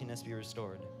its saltiness be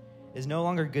restored? It is no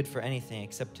longer good for anything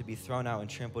except to be thrown out and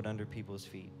trampled under people's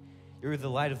feet. You are the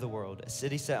light of the world. A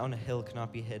city set on a hill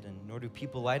cannot be hidden, nor do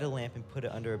people light a lamp and put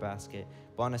it under a basket,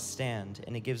 but on a stand,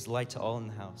 and it gives light to all in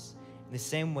the house. In the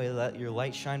same way, let your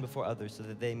light shine before others, so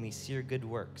that they may see your good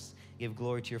works, give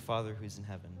glory to your Father who is in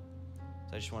heaven."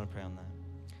 So I just want to pray on that.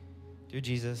 Dear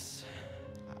Jesus,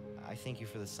 I thank you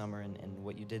for the summer and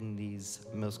what you did in these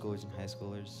middle schoolers and high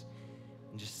schoolers.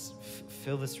 And just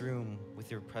fill this room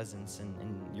with your presence and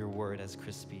your word as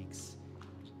Chris speaks.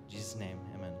 In Jesus' name,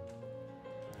 amen.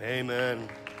 Amen.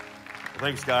 Well,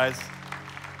 thanks, guys.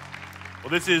 Well,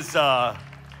 this is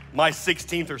my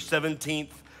 16th or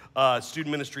 17th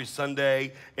Student Ministry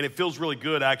Sunday, and it feels really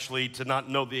good, actually, to not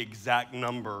know the exact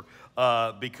number.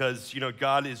 Because,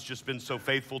 God has just been so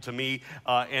faithful to me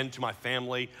and to my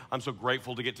family. I'm so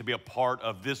grateful to get to be a part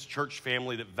of this church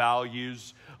family that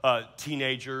values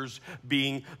teenagers,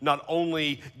 being not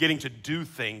only getting to do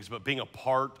things, but being a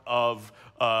part of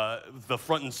the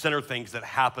front and center things that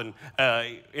happen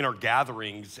in our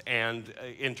gatherings and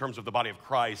in terms of the body of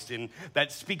Christ. And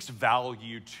that speaks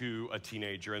value to a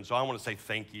teenager. And so I want to say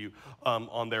thank you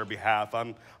on their behalf.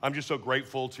 I'm just so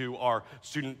grateful to our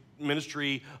student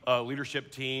ministry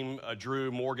leadership team,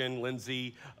 Drew, Morgan,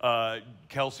 Lindsay,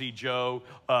 Kelsey, Joe,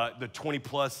 the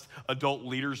 20-plus adult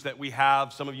leaders that we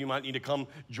have. Some of you might need to come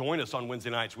join us on Wednesday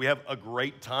nights. We have a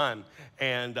great time,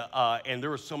 and there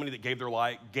were so many that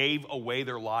gave away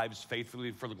their lives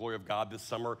faithfully for the glory of God this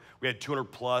summer. We had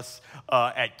 200-plus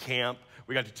at camp.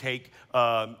 We got to take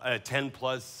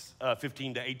 10-plus,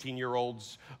 15 to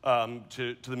 18-year-olds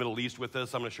to the Middle East with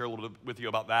us. I'm going to share a little bit with you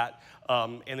about that.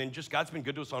 And then just God's been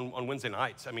good to us on Wednesday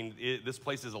nights. I mean, this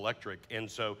place is electric.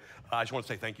 And so I just want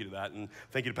to say thank you to that. And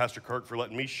thank you to Pastor Kirk for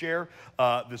letting me share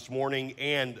this morning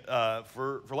and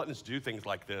for letting us do things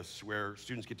like this where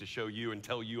students get to show you and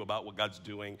tell you about what God's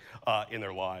doing in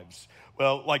their lives.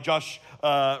 Well, like Josh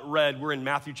read, we're in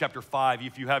Matthew chapter 5.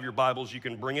 If you have your Bibles, you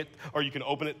can bring it or you can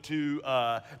open it to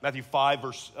Matthew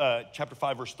 5, chapter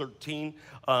 5, verse 13.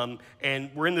 And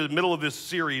we're in the middle of this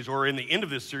series, or in the end of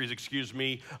this series, excuse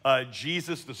me,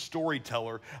 Jesus the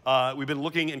Storyteller. We've been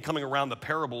looking and coming around the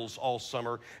parables all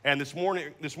summer. And this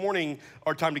morning,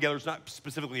 our time together is not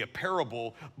specifically a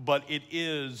parable, but it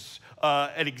is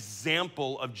an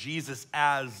example of Jesus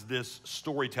as this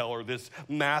storyteller, this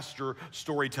master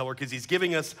storyteller, because he's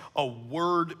giving us a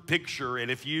word picture. And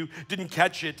if you didn't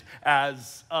catch it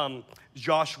as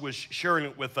Josh was sharing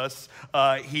it with us,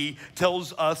 he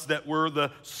tells us that we're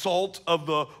the salt of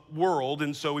the world,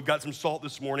 and so we've got some salt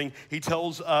this morning. He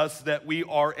tells us that we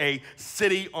are a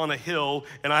city on a hill,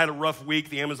 and I had a rough week.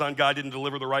 The Amazon guy didn't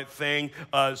deliver the right thing,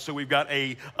 so we've got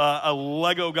a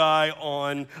Lego guy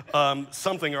on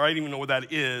something, or I don't even know what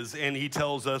that is, and he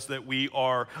tells us that we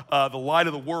are the light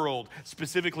of the world,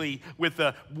 specifically with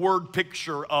the word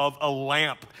picture of a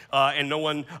lamp, and no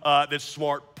one that's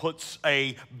smart puts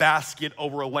a basket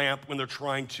over a lamp when they're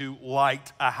trying to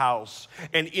light a house.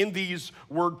 And in these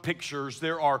word pictures,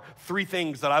 there are three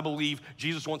things that I believe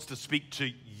Jesus wants to speak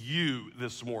to you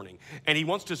this morning. And he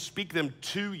wants to speak them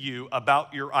to you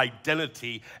about your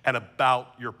identity and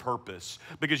about your purpose.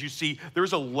 Because you see,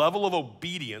 there's a level of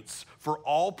obedience for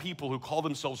all people who call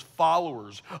themselves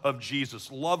followers of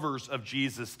Jesus, lovers of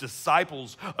Jesus,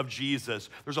 disciples of Jesus.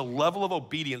 There's a level of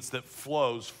obedience that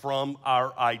flows from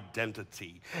our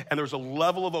identity. And there's a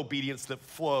level of obedience that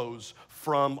flows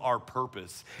from our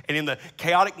purpose. And in the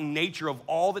chaotic nature of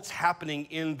all that's happening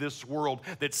in this world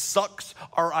that sucks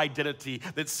our identity,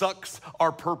 that sucks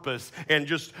our purpose, and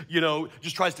just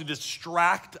tries to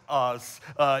distract us,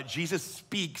 Jesus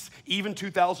speaks even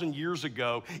 2,000 years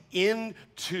ago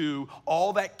into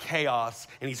all that chaos,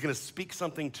 and he's going to speak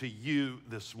something to you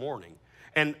this morning.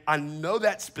 And I know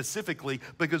that specifically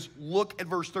because look at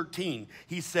verse 13.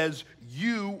 He says,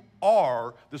 you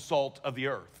are the salt of the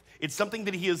earth. It's something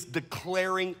that he is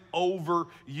declaring over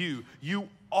you. You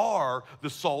are the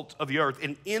salt of the earth.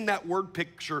 And in that word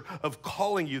picture of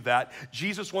calling you that,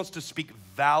 Jesus wants to speak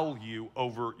value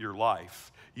over your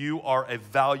life. You are a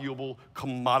valuable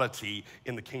commodity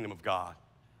in the kingdom of God.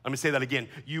 Let me say that again.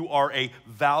 You are a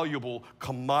valuable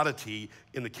commodity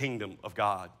in the kingdom of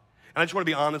God. And I just want to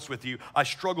be honest with you. I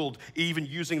struggled even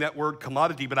using that word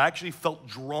commodity, but I actually felt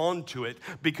drawn to it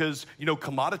because,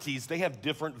 commodities, they have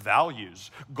different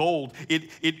values. Gold,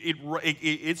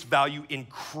 its value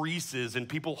increases and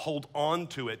people hold on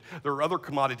to it. There are other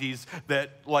commodities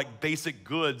that, like basic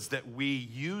goods, that we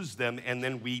use them and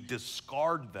then we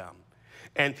discard them.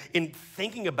 And in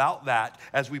thinking about that,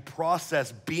 as we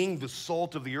process being the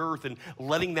salt of the earth and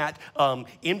letting that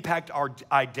impact our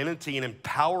identity and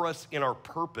empower us in our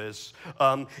purpose,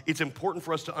 it's important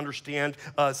for us to understand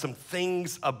some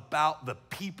things about the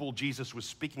people Jesus was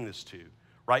speaking this to.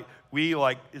 Right?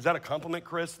 Is that a compliment,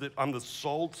 Chris, that I'm the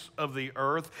salt of the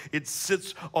earth? It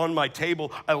sits on my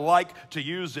table. I like to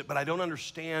use it, but I don't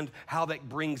understand how that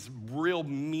brings real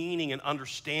meaning and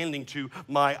understanding to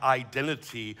my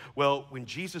identity. Well, when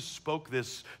Jesus spoke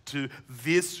this to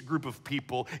this group of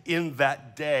people in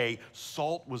that day,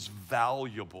 salt was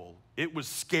valuable. It was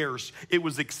scarce. It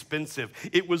was expensive.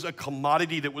 It was a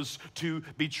commodity that was to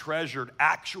be treasured.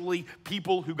 Actually,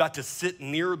 people who got to sit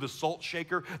near the salt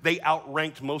shaker, they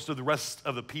outranked most of the rest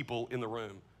of the people in the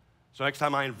room. So next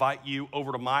time I invite you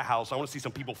over to my house, I want to see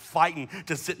some people fighting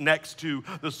to sit next to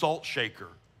the salt shaker.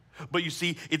 But you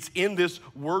see, it's in this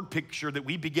word picture that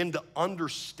we begin to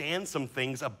understand some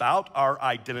things about our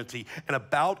identity and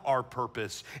about our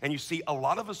purpose. And you see, a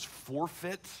lot of us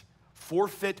forfeit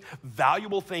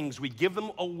valuable things. We give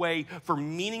them away for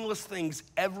meaningless things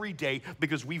every day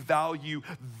because we value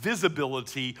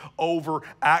visibility over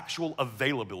actual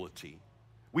availability.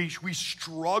 We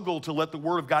struggle to let the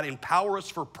Word of God empower us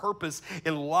for purpose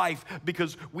in life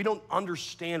because we don't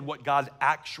understand what God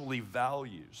actually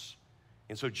values.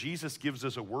 And so Jesus gives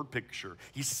us a word picture.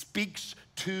 He speaks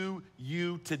to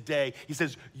you today. He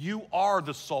says, you are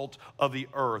the salt of the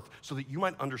earth, so that you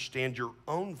might understand your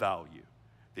own value,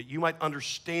 that you might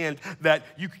understand that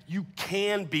you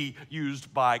can be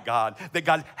used by God, that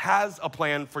God has a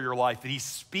plan for your life, that he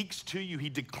speaks to you. He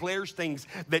declares things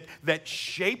that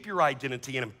shape your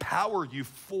identity and empower you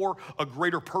for a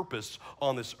greater purpose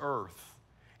on this earth.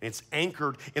 And it's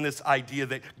anchored in this idea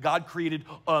that God created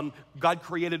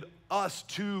us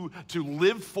to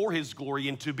live for his glory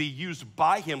and to be used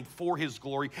by him for his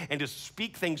glory and to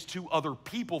speak things to other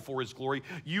people for his glory.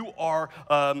 You are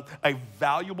a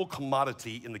valuable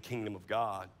commodity in the kingdom of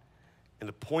God. And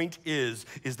the point is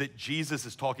that Jesus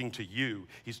is talking to you.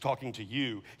 He's talking to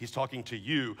you. He's talking to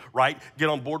you, right? Get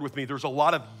on board with me. There's a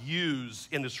lot of yous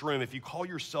in this room. If you call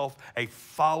yourself a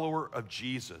follower of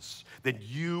Jesus, then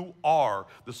you are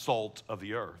the salt of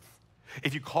the earth.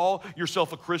 If you call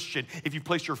yourself a Christian, if you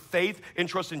place your faith and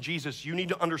trust in Jesus, you need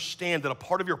to understand that a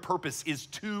part of your purpose is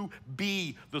to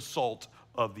be the salt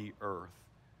of the earth.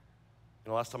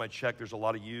 And the last time I checked, there's a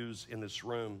lot of yous in this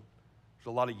room.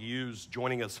 There's a lot of yous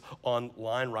joining us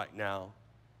online right now.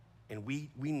 And we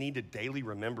need to daily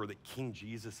remember that King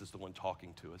Jesus is the one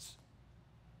talking to us.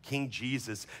 King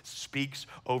Jesus speaks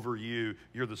over you.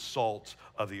 You're the salt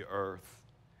of the earth.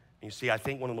 And you see, I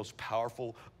think one of the most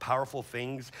powerful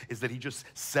things is that he just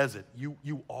says it.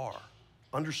 You are.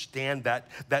 Understand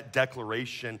that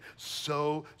declaration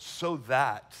so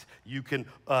that you can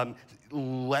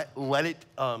let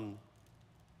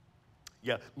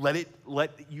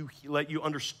you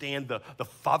understand the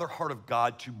father heart of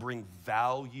God to bring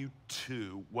value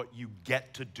to what you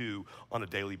get to do on a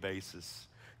daily basis.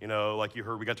 You know, like you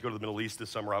heard, we got to go to the Middle East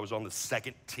this summer. I was on the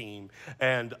second team,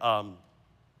 and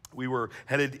we were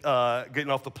headed, getting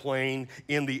off the plane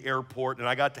in the airport, and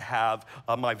I got to have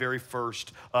my very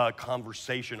first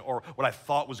conversation, or what I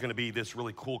thought was gonna be this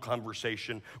really cool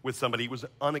conversation with somebody. It was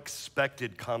an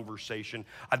unexpected conversation.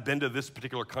 I'd been to this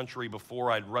particular country before.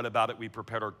 I'd read about it. We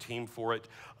prepared our team for it.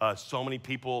 So many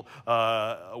people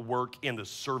work in the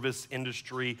service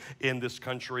industry in this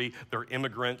country. They're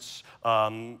immigrants.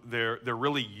 They're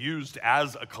really used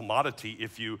as a commodity,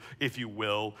 if you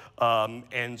will,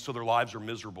 and so their lives are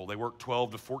miserable. They work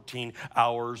 12 to 14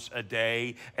 hours a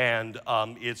day, and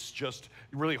it's just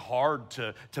really hard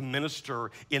to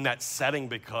minister in that setting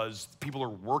because people are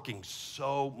working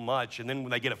so much. And then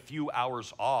when they get a few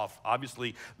hours off,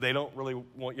 obviously they don't really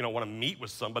want to meet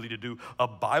with somebody to do a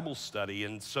Bible study.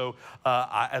 And so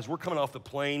as we're coming off the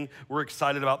plane, we're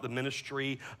excited about the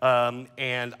ministry,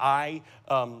 and I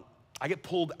get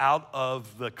pulled out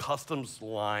of the customs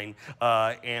line,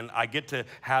 and I get to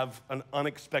have an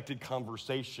unexpected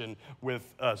conversation with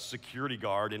a security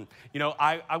guard. And,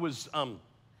 I was a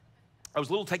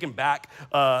little taken back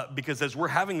because as we're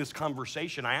having this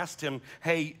conversation, I asked him,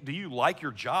 hey, do you like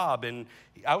your job? And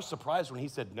I was surprised when he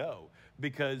said no.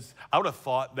 Because I would have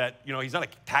thought that, he's not a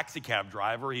taxi cab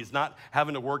driver. He's not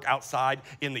having to work outside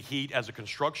in the heat as a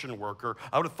construction worker.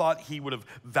 I would have thought he would have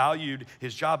valued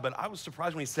his job, but I was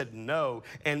surprised when he said no.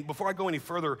 And before I go any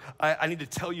further, I need to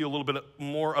tell you a little bit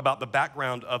more about the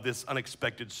background of this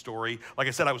unexpected story. Like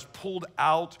I said, I was pulled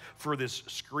out for this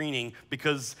screening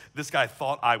because this guy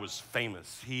thought I was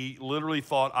famous. He literally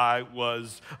thought I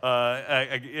was,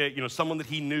 someone that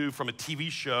he knew from a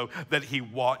TV show that he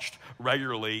watched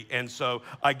regularly. And so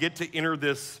I get to enter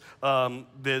these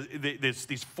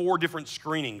 4 different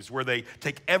screenings where they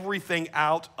take everything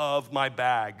out of my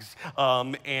bags,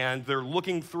 and they're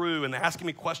looking through and asking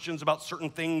me questions about certain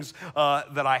things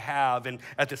that I have. And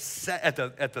at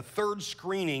the third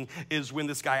screening is when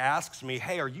this guy asks me,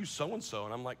 "Hey, are you so and so?"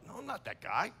 And I'm like, "No, I'm not that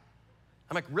guy."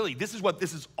 I'm like, really? This is what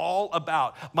this is all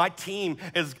about. My team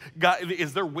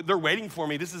they're waiting for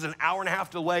me. This is an hour and a half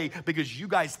delay because you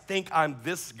guys think I'm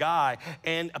this guy.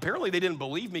 And apparently they didn't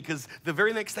believe me because the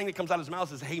very next thing that comes out of his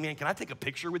mouth is, "Hey man, can I take a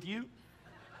picture with you?"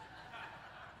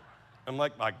 I'm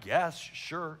like, "I guess,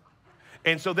 sure."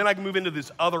 And so then I can move into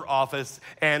this other office,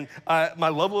 and my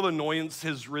level of annoyance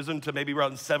has risen to maybe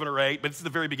around 7 or 8, but it's the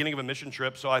very beginning of a mission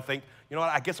trip, so I think, you know what,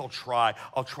 I guess I'll try.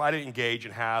 I'll try to engage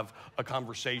and have a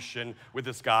conversation with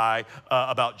this guy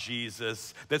about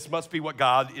Jesus. This must be what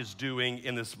God is doing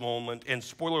in this moment. And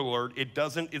spoiler alert,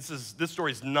 this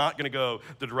story is not gonna go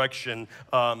the direction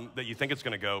that you think it's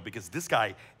gonna go, because this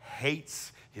guy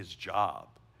hates his job.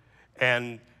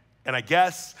 And I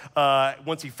guess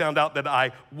once he found out that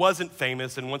I wasn't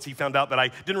famous, and once he found out that I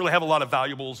didn't really have a lot of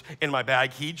valuables in my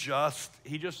bag, he just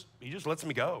lets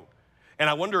me go. And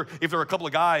I wonder if there are a couple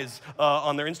of guys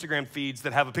on their Instagram feeds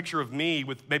that have a picture of me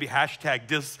with maybe hashtag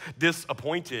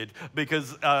disappointed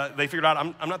because they figured out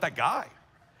I'm not that guy.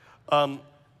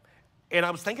 And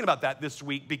I was thinking about that this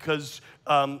week because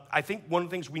I think one of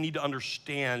the things we need to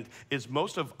understand is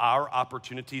most of our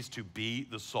opportunities to be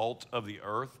the salt of the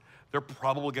earth, they're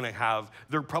probably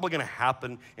gonna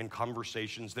happen in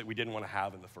conversations that we didn't want to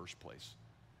have in the first place.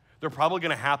 They're probably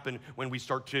gonna happen when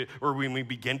we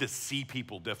begin to see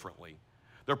people differently.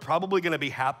 They're probably gonna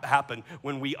happen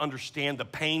when we understand the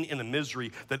pain and the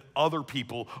misery that other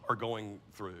people are going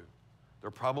through. They're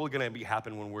probably gonna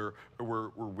happen when we're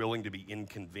willing to be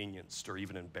inconvenienced or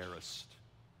even embarrassed.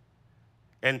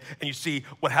 And you see,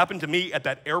 what happened to me at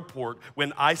that airport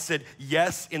when I said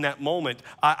yes in that moment,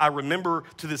 I remember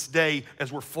to this day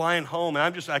as we're flying home, and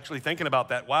I'm just actually thinking about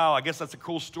that. Wow, I guess that's a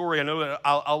cool story. I know that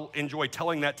I'll enjoy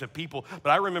telling that to people. But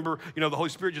I remember, the Holy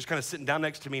Spirit just kind of sitting down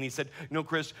next to me, and he said,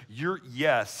 Chris, your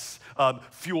yes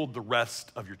fueled the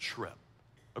rest of your trip.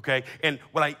 Okay, and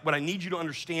what I need you to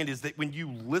understand is that when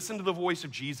you listen to the voice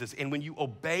of Jesus and when you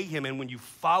obey him and when you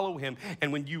follow him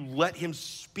and when you let him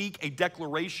speak a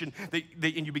declaration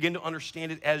and you begin to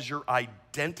understand it as your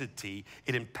identity,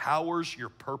 it empowers your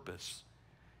purpose.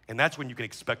 And that's when you can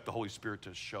expect the Holy Spirit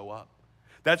to show up.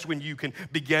 That's when you can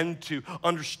begin to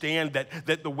understand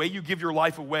that the way you give your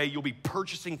life away, you'll be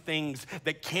purchasing things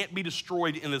that can't be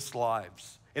destroyed in this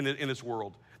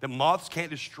world. That moths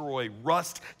can't destroy,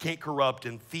 rust can't corrupt,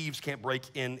 and thieves can't break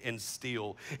in and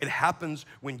steal. It happens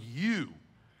when you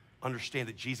understand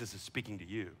that Jesus is speaking to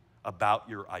you about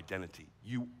your identity.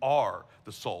 You are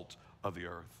the salt of the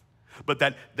earth. But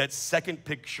that second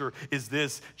picture is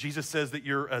this. Jesus says that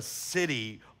you're a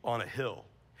city on a hill.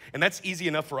 And that's easy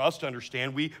enough for us to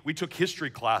understand. We took history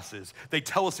classes. They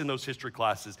tell us in those history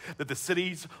classes that the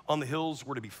cities on the hills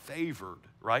were to be favored,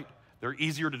 right? They're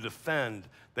easier to defend.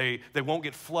 They won't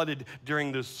get flooded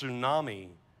during the tsunami.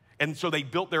 And so they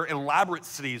built their elaborate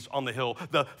cities on the hill,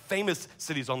 the famous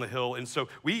cities on the hill. And so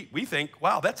we think,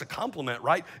 wow, that's a compliment,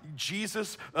 right?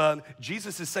 Jesus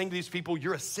is saying to these people,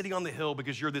 you're a city on the hill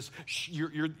because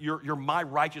you're my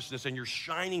righteousness and you're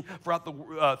shining throughout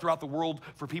the world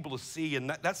for people to see. And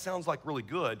that sounds like really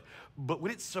good. But would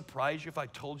it surprise you if I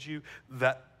told you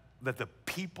that the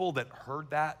people that heard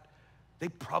that, they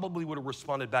probably would have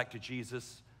responded back to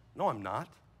Jesus, no, I'm not,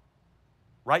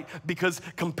 right? Because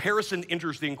comparison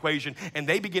enters the equation, and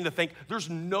they begin to think, there's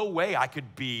no way I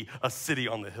could be a city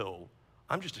on the hill.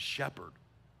 I'm just a shepherd.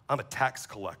 I'm a tax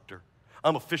collector.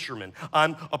 I'm a fisherman.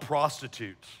 I'm a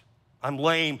prostitute. I'm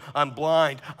lame. I'm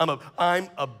blind. I'm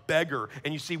a beggar.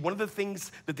 And you see, one of the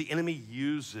things that the enemy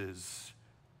uses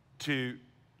to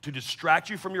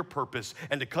distract you from your purpose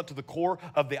and to cut to the core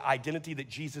of the identity that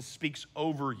Jesus speaks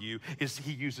over you is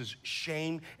he uses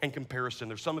shame and comparison.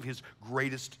 They're some of his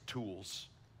greatest tools.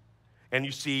 And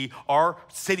you see, our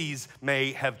cities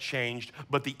may have changed,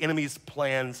 but the enemy's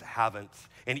plans haven't.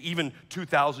 And even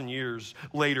 2,000 years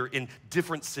later in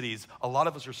different cities, a lot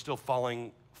of us are still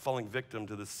falling victim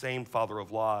to the same father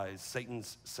of lies,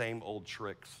 Satan's same old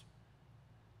tricks.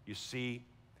 You see,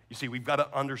 we've got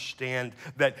to understand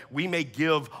that we may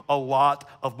give a lot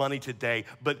of money today,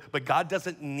 but God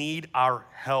doesn't need our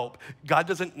help. God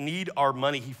doesn't need our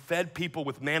money. He fed people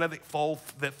with manna that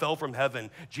fell from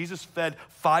heaven. Jesus fed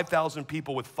 5,000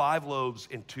 people with 5 loaves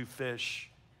and 2 fish.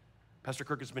 Pastor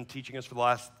Kirk has been teaching us for the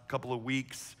last couple of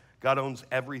weeks. God owns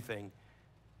everything.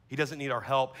 He doesn't need our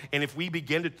help. And if we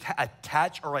begin to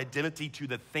attach our identity to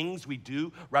the things we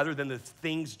do rather than the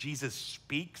things Jesus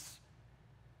speaks,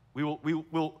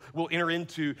 we'll enter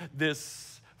into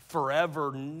this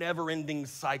forever, never-ending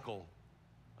cycle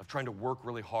of trying to work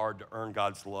really hard to earn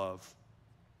God's love.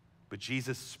 But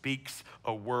Jesus speaks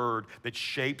a word that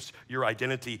shapes your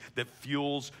identity, that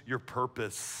fuels your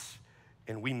purpose.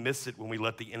 And we miss it when we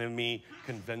let the enemy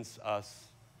convince us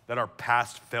that our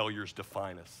past failures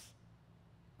define us.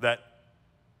 That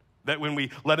when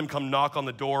we let him come knock on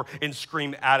the door and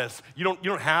scream at us, you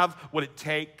don't have what it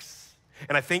takes.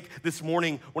 And I think this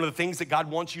morning, one of the things that God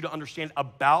wants you to understand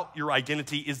about your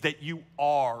identity is that you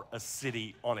are a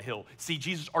city on a hill. See,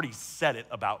 Jesus already said it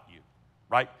about you,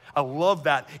 right? I love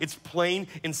that. It's plain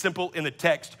and simple in the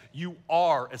text. You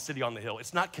are a city on the hill.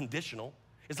 It's not conditional.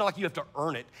 It's not like you have to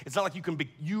earn it. It's not like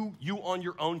you on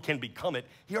your own can become it.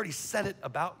 He already said it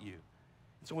about you.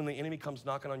 And so when the enemy comes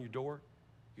knocking on your door,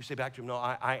 you say back to him, no,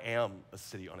 I am a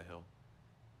city on a hill.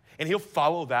 And he'll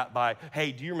follow that by,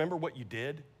 hey, do you remember what you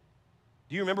did?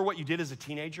 Do you remember what you did as a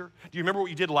teenager? Do you remember what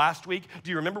you did last week? Do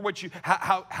you remember what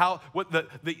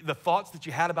the thoughts that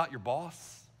you had about your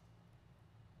boss?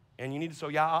 And you need to say,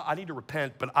 yeah, I need to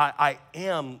repent, but I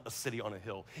am a city on a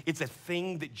hill. It's a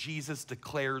thing that Jesus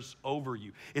declares over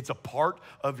you. It's a part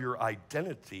of your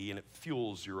identity, and it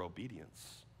fuels your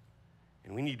obedience.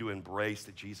 And we need to embrace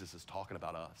that Jesus is talking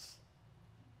about us.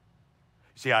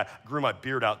 See, I grew my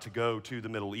beard out to go to the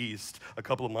Middle East a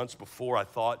couple of months before. I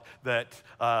thought that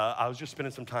I was just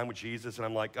spending some time with Jesus,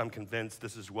 and I'm convinced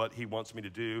this is what he wants me to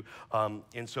do.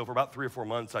 And so for about 3 or 4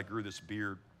 months, I grew this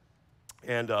beard.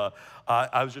 And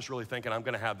I was just really thinking, I'm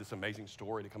going to have this amazing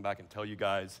story to come back and tell you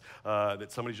guys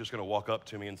that somebody's just going to walk up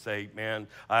to me and say, man,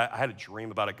 I had a dream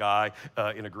about a guy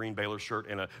in a green Baylor shirt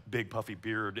and a big puffy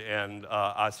beard, and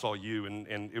I saw you,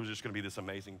 and it was just going to be this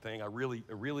amazing thing. I really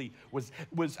was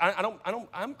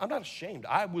I'm not ashamed.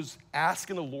 I was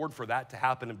asking the Lord for that to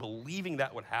happen and believing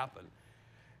that would happen.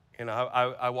 And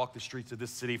I walked the streets of this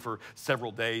city for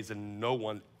several days, and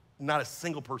not a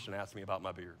single person asked me about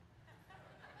my beard.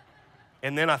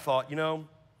 And then I thought,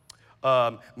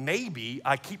 maybe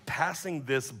I keep passing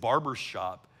this barber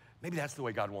shop. Maybe that's the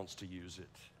way God wants to use it.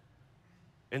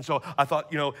 And so I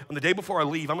thought, on the day before I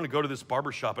leave, I'm going to go to this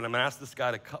barber shop and I'm going to ask this guy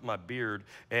to cut my beard.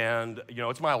 And,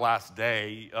 it's my last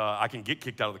day. I can get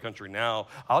kicked out of the country now.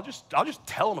 I'll just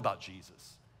tell him about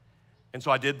Jesus. And so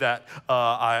I did that.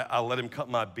 I let him cut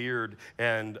my beard,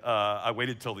 and I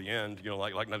waited till the end,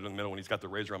 like not in the middle when he's got the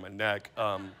razor on my neck.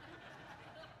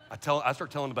 I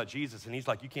start telling him about Jesus, and he's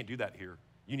like, you can't do that here.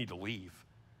 You need to leave.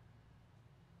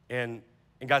 And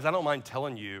guys, I don't mind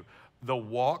telling you, the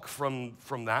walk from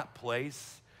that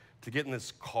place to get in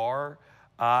this car,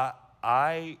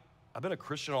 I've been a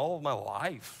Christian all of my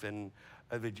life, and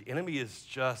the enemy is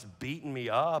just beating me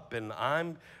up, and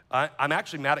I'm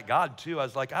actually mad at God too. I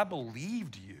was like, I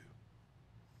believed you.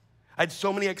 I had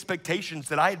so many expectations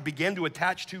that I had begun to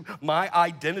attach to my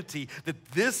identity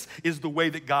that this is the way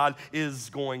that God is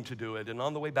going to do it. And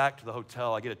on the way back to the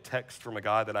hotel, I get a text from a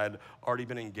guy that I had already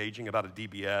been engaging about a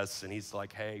DBS, and he's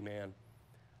like, hey, man,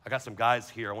 I got some guys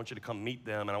here. I want you to come meet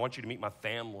them, and I want you to meet my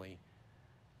family.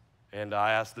 And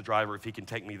I asked the driver if he can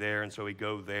take me there, and so we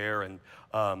go there, and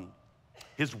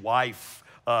his wife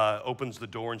opens the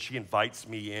door, and she invites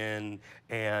me in,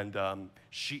 and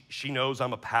she knows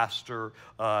I'm a pastor,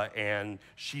 and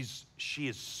she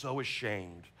is so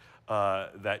ashamed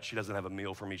that she doesn't have a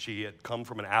meal for me. She had come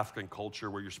from an African culture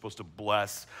where you're supposed to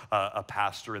bless a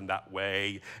pastor in that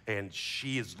way, and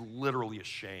she is literally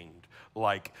ashamed,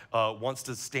 wants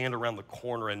to stand around the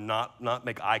corner and not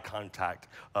make eye contact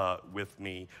with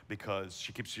me because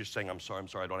she keeps just saying, I'm sorry,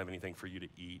 I don't have anything for you to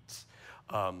eat.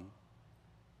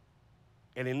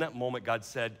 And in that moment, God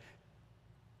said,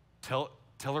 tell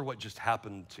her what just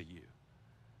happened to you.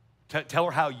 Tell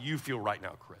her how you feel right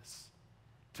now, Chris.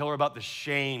 Tell her about the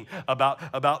shame, about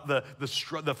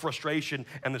the frustration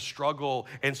and the struggle.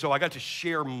 And so I got to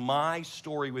share my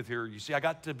story with her. You see, I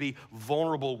got to be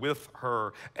vulnerable with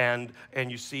her. And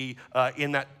you see,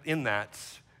 in that,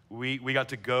 we got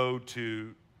to go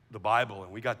to the Bible,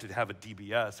 and we got to have a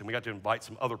DBS, and we got to invite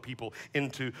some other people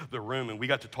into the room, and we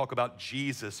got to talk about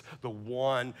Jesus, the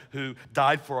one who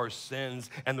died for our sins,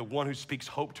 and the one who speaks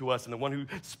hope to us, and the one who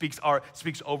speaks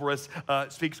over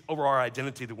our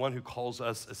identity, the one who calls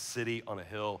us a city on a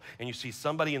hill. And you see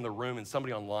somebody in the room and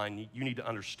somebody online, you need to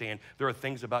understand there are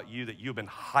things about you that you've been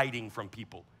hiding from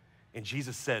people. And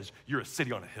Jesus says, you're a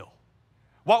city on a hill.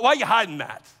 Why are you hiding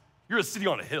that? You're a city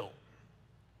on a hill.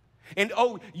 And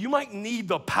you might need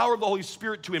the power of the Holy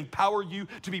Spirit to empower you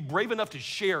to be brave enough to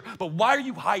share, but why are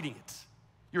you hiding it?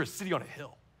 You're a city on a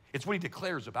hill. It's what he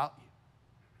declares about you.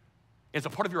 It's a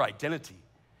part of your identity,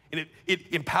 and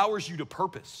it empowers you to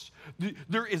purpose.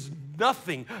 There is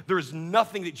nothing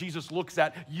that Jesus looks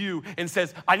at you and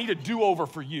says, I need a do-over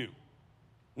for you.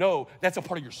 No, that's a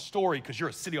part of your story because you're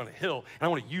a city on a hill, and I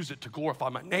want to use it to glorify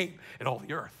my name in all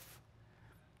the earth.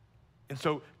 And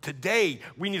so today,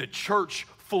 we need a church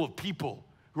full of people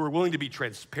who are willing to be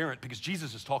transparent because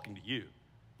Jesus is talking to you.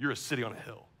 You're a city on a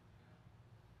hill.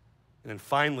 And then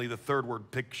finally, the third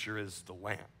word picture is the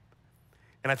lamp.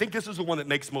 And I think this is the one that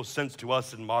makes most sense to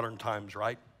us in modern times,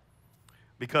 right?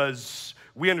 Because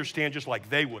we understand, just like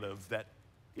they would have, that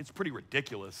it's pretty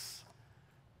ridiculous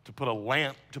to put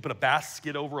a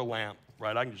basket over a lamp,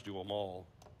 right? I can just do them all.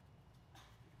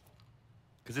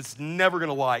 Because it's never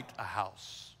gonna light a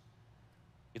house.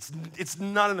 It's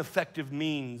not an effective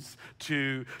means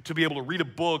to be able to read a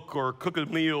book or cook a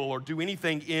meal or do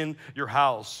anything in your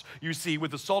house. You see,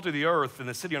 with the salt of the earth and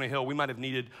the city on a hill, we might have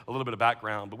needed a little bit of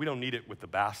background, but we don't need it with the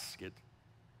basket.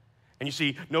 And you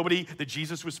see, nobody that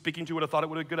Jesus was speaking to would have thought it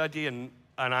was a good idea, and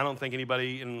I don't think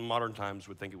anybody in modern times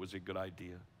would think it was a good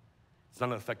idea. It's not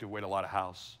an effective way to light a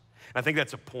house. And I think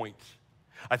that's a point.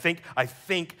 I think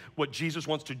what Jesus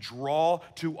wants to draw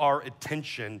to our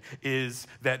attention is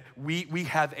that we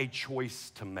have a choice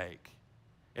to make.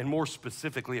 And more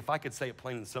specifically, if I could say it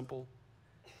plain and simple,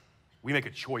 we make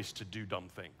a choice to do dumb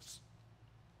things.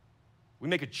 We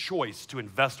make a choice to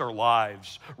invest our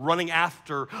lives, running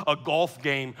after a golf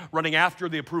game, running after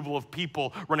the approval of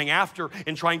people, running after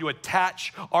and trying to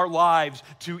attach our lives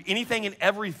to anything and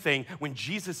everything when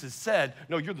Jesus has said,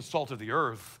 no, you're the salt of the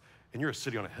earth and you're a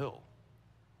city on a hill.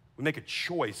 We make a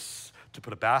choice to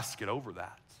put a basket over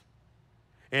that.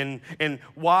 And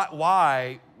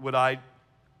why would I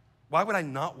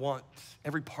not want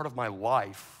every part of my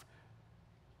life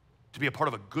to be a part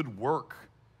of a good work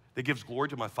that gives glory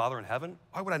to my Father in heaven?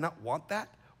 Why would I not want that?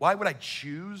 Why would I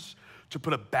choose to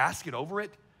put a basket over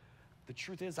it? The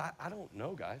truth is, I don't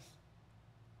know, guys.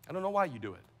 I don't know why you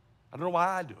do it. I don't know why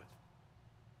I do it.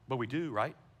 But we do,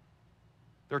 right?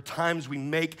 There are times we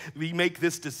make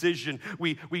this decision.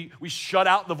 We shut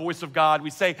out the voice of God. We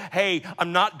say, hey,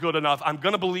 I'm not good enough. I'm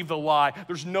going to believe the lie.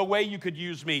 There's no way you could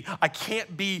use me. I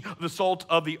can't be the salt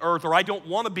of the earth, or I don't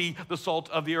want to be the salt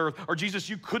of the earth, or Jesus,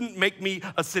 you couldn't make me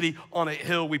a city on a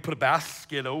hill. We put a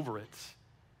basket over it.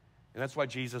 And that's why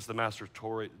Jesus, the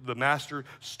master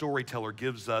storyteller,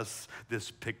 gives us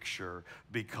this picture,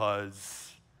 because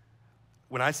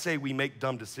when I say we make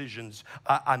dumb decisions,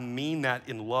 I mean that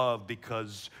in love,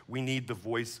 because we need the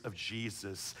voice of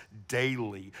Jesus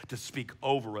daily to speak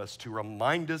over us, to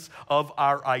remind us of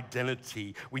our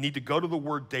identity. We need to go to the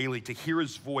Word daily to hear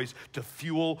His voice, to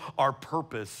fuel our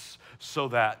purpose so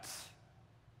that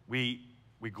we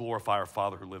glorify our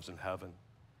Father who lives in heaven.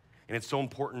 And it's so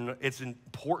important, it's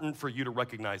important for you to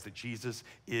recognize that Jesus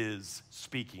is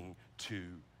speaking to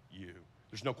you.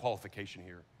 There's no qualification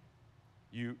here.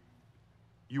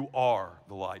 You are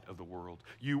the light of the world.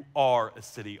 You are a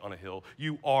city on a hill.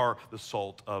 You are the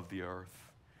salt of the earth.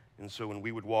 And so when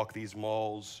we would walk these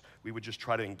malls, we would just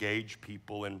try to engage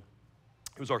people. And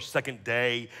it was our second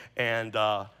day, and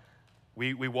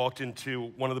we walked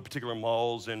into one of the particular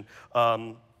malls, and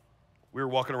we were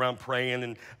walking around praying,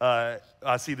 and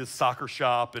I see this soccer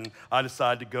shop, and I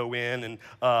decide to go in, and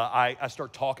I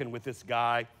start talking with this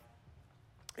guy.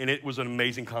 And it was an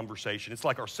amazing conversation. It's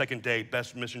like our second day,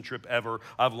 best mission trip ever.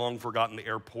 I've long forgotten the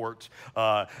airport.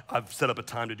 I've set up a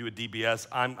time to do a DBS.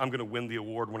 I'm going to win the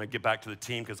award when I get back to the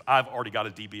team, because I've already got a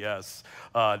DBS.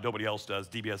 Nobody else does.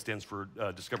 DBS stands for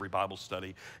Discovery Bible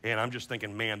Study. And I'm just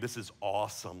thinking, man, this is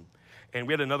awesome. And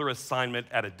we had another assignment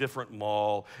at a different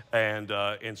mall, and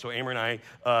so Amory and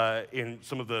I and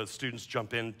some of the students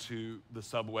jump into the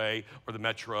subway or the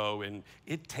metro, and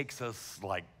it takes us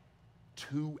like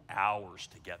 2 hours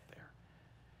to get there.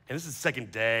 And this is the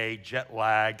second day, jet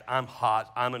lagged, I'm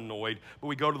hot, I'm annoyed, but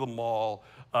we go to the mall.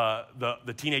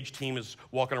 The teenage team is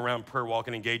walking around, prayer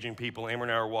walking, engaging people. Amber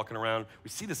and I are walking around. We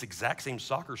see this exact same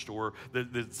soccer store,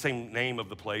 the same name of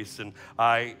the place, and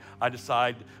I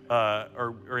decide,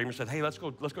 or Amber said, hey, let's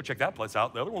go check that place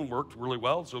out. The other one worked really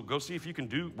well, so go see if you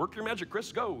can work your magic,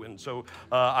 Chris, go. And so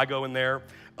I go in there,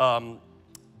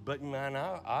 but man,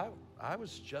 I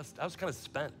was kind of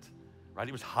spent. Right?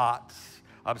 It was hot.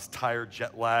 I was tired,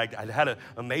 jet lagged. I'd had an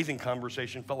amazing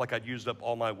conversation, felt like I'd used up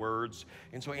all my words.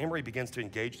 And so Amory begins to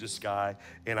engage this guy,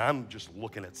 and I'm just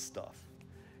looking at stuff.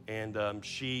 And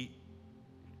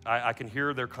I can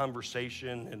hear their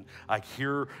conversation, and I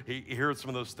hear some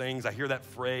of those things. I hear that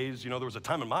phrase. You know, there was a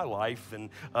time in my life, and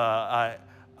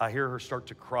I hear her start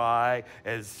to cry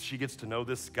as she gets to know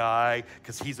this guy,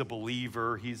 because he's a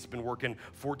believer. He's been working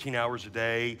 14 hours a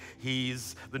day.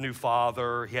 He's the new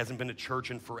father. He hasn't been to church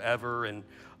in forever. And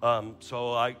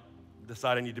so I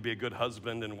decide I need to be a good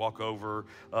husband and walk over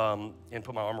and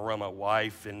put my arm around my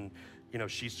wife. And, you know,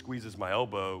 she squeezes my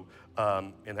elbow,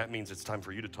 and that means it's time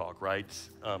for you to talk, right?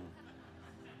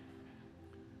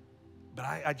 But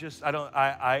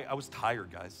I was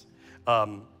tired, guys.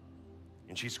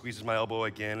 And she squeezes my elbow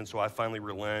again, and so I finally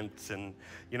relent. And,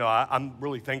 you know, I'm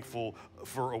really thankful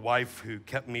for a wife who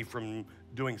kept me from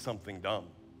doing something dumb,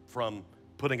 from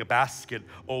putting a basket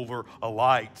over a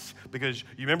light. Because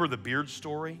you remember the beard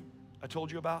story I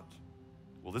told you about?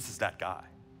 Well, this is that guy.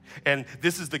 And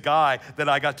this is the guy that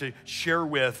I got to share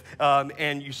with.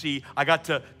 And you see, I got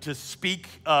to speak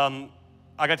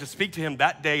to him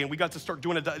that day, and we got to start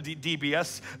doing a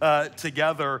DBS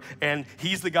together. And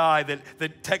he's the guy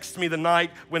that texts me the night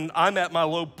when I'm at my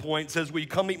low point, says, will you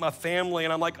come meet my family?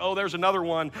 And I'm like, oh, there's another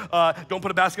one. Don't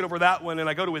put a basket over that one. And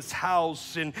I go to his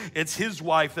house, and it's his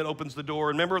wife that opens the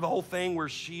door. And remember the whole thing where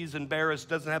she's embarrassed,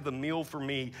 doesn't have the meal for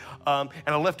me. And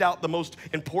I left out the most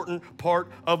important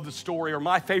part of the story, or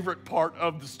my favorite part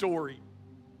of the story,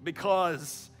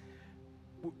 because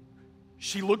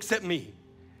she looks at me,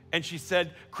 and she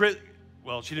said, Chris,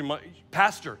 well, she didn't,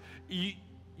 Pastor,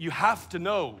 you have to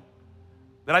know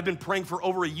that I've been praying for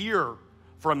over a year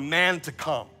for a man to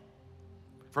come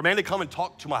and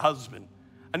talk to my husband.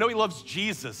 I know he loves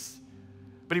Jesus,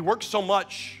 but he works so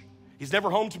much. He's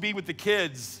never home to be with the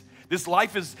kids. This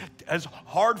life is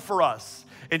hard for us.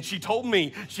 And she told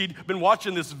me she'd been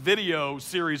watching this video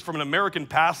series from an American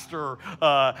pastor,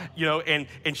 and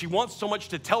she wants so much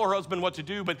to tell her husband what to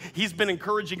do, but he's been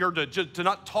encouraging her to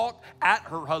not talk at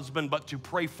her husband, but to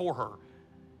pray for her.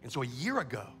 And so a year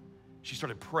ago, she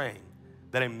started praying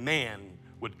that a man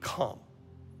would come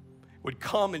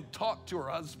and talk to her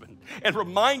husband and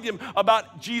remind him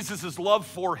about Jesus' love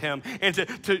for him and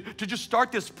to just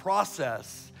start this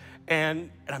process.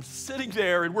 And I'm sitting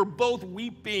there and we're both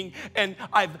weeping, and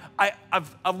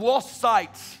I've lost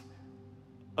sight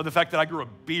of the fact that I grew a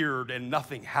beard and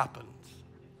nothing happened.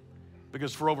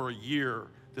 Because for over a year,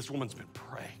 this woman's been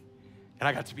praying, and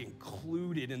I got to be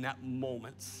included in that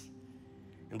moment.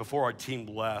 And before our team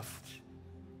left,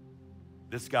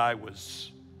 this guy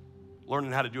was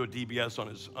learning how to do a DBS on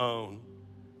his own,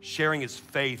 sharing his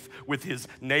faith with his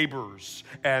neighbors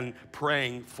and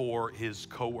praying for his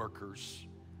coworkers.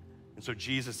 And so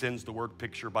Jesus ends the word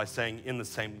picture by saying, in the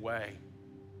same way,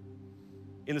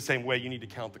 you need to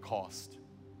count the cost.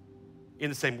 In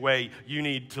the same way, you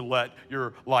need to let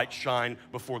your light shine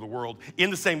before the world. In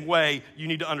the same way, you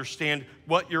need to understand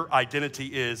what your identity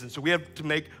is. And so we have to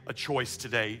make a choice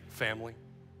today, family.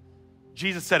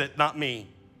 Jesus said it, not me.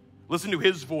 Listen to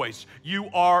his voice. You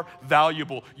are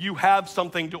valuable. You have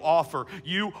something to offer.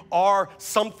 You are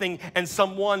something and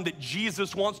someone that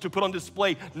Jesus wants to put on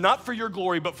display, not for your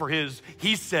glory, but for his.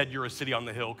 He said you're a city on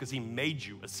the hill because he made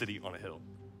you a city on a hill.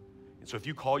 And so if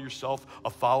you call yourself a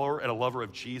follower and a lover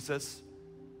of Jesus,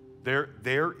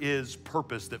 there is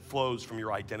purpose that flows from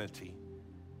your identity.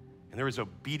 And there is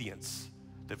obedience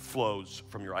that flows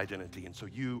from your identity. And so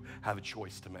you have a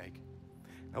choice to make.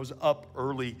 I was up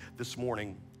early this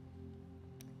morning,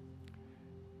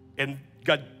 and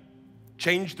God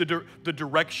changed the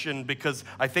direction, because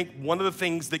I think one of the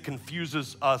things that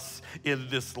confuses us in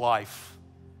this life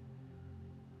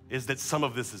is that some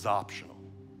of this is optional,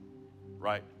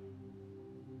 right?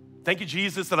 Thank you,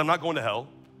 Jesus, that I'm not going to hell.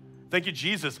 Thank you,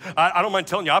 Jesus. I don't mind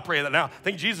telling you, I pray that now.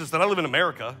 Thank you, Jesus, that I live in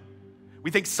America.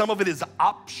 We think some of it is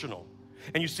optional.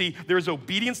 And you see, there is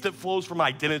obedience that flows from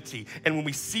identity. And when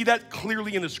we see that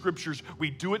clearly in the scriptures,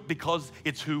 we do it because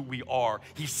it's who we are.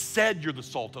 He said you're the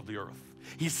salt of the earth.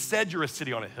 He said you're a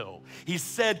city on a hill. He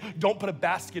said don't put a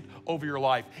basket over your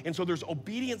life. And so there's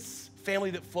obedience,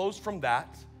 family, that flows from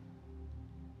that.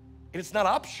 And it's not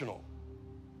optional,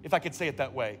 if I could say it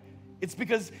that way. It's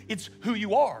because it's who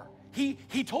you are. He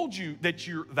told you that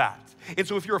you're that. And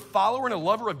so if you're a follower and a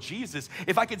lover of Jesus,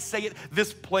 if I could say it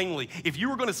this plainly, if you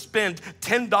were going to spend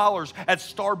 $10 at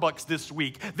Starbucks this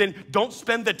week, then don't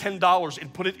spend the $10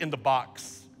 and put it in the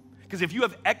box. Because if you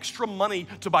have extra money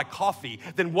to buy coffee,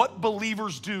 then what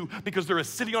believers do, because they're a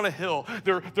city on a hill,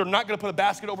 they're not going to put a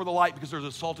basket over the light because they're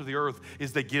the salt of the earth,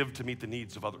 is they give to meet the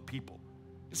needs of other people.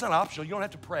 It's not optional. You don't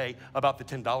have to pray about the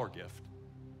 $10 gift.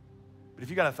 But if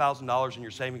you got $1,000 in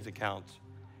your savings account,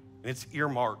 and it's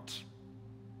earmarked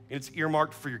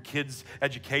for your kids'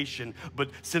 education, but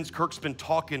since Kirk's been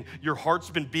talking, your heart's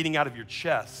been beating out of your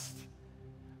chest.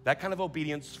 That kind of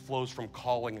obedience flows from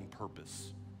calling and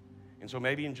purpose. And so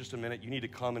maybe in just a minute, you need to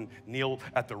come and kneel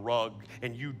at the rug,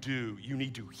 and you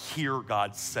need to hear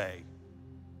God say,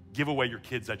 give away your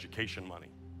kids' education money,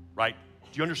 right?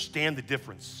 Do you understand the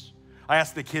difference? I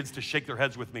ask the kids to shake their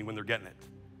heads with me when they're getting it.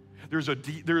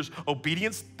 There's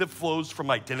obedience that flows from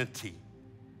identity.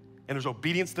 And there's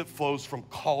obedience that flows from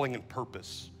calling and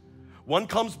purpose. One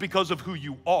comes because of who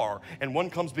you are, and one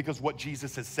comes because of what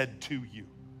Jesus has said to you.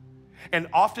 And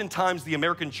oftentimes the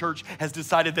American church has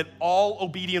decided that all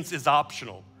obedience is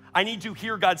optional. I need to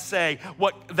hear God say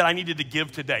that I needed to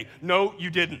give today. No, you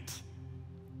didn't.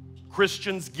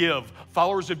 Christians give,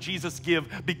 followers of Jesus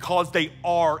give, because they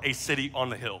are a city on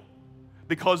the hill,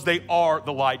 because they are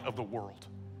the light of the world.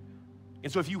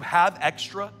 And so if you have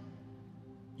extra,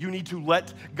 you need to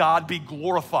let God be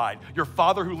glorified. Your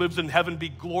Father who lives in heaven be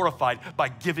glorified by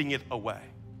giving it away.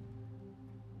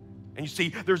 And you see,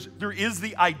 there is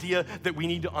the idea that we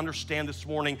need to understand this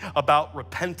morning about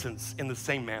repentance in the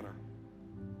same manner.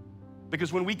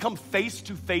 Because when we come face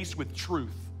to face with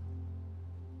truth,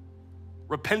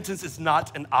 repentance is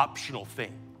not an optional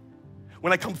thing.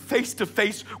 When I come face to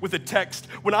face with a text,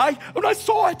 when I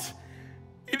saw it,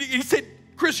 he said,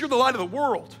 Chris, you're the light of the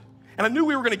world. And I knew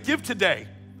we were going to give today.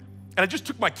 And I just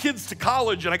took my kids to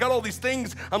college and I got all these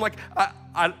things. I'm like,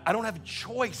 I don't have a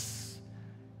choice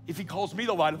if he calls me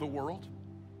the light of the world.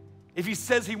 If he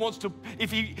says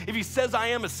if he says I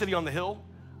am a city on the hill,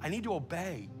 I need to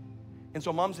obey. And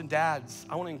so moms and dads,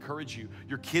 I want to encourage you.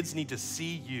 Your kids need to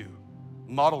see you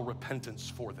model repentance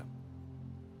for them.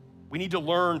 We need to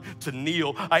learn to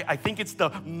kneel. I think it's the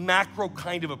macro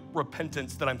kind of a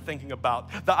repentance that I'm thinking about.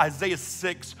 The Isaiah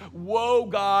 6, woe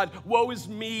God, woe is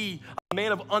me, a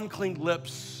man of unclean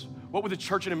lips. What would the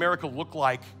church in America look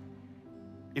like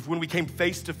if when we came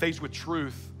face to face with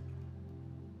truth,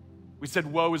 we said,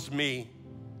 woe is me,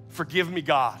 forgive me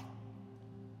God,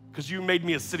 because you made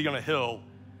me a city on a hill.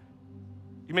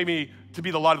 You made me to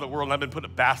be the light of the world, and I've been putting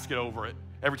a basket over it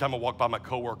every time I walk by my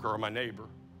coworker or my neighbor.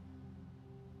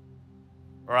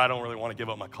 Or I don't really want to give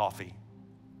up my coffee.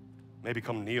 Maybe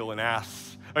come kneel and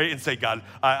ask and say, God,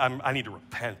 I need to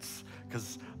repent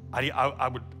because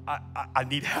I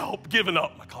need help giving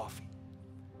up my coffee.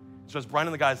 So as Brian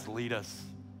and the guys lead us,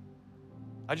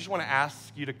 I just want to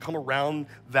ask you to come around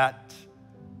that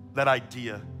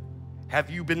idea. Have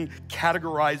you been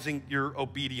categorizing your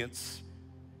obedience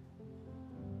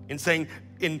and saying,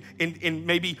 in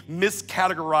maybe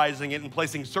miscategorizing it and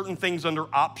placing certain things under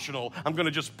optional? I'm gonna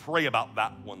just pray about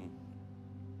that one.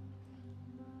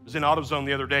 I was in AutoZone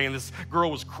the other day and this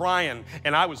girl was crying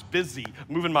and I was busy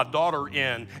moving my daughter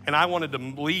in and I wanted to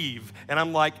leave. And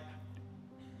I'm like,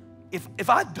 if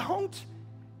I don't,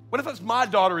 what if it's my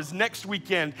daughter is next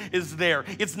weekend is there?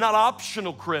 It's not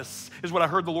optional, Chris, is what I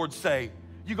heard the Lord say.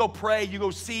 You go pray, you go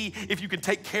see if you can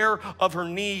take care of her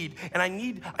need. And I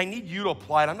need you to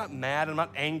apply it. I'm not mad, I'm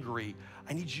not angry.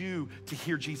 I need you to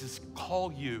hear Jesus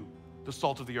call you the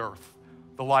salt of the earth,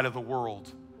 the light of the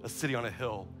world, a city on a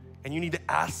hill. And you need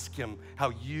to ask him how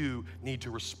you need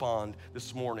to respond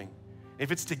this morning.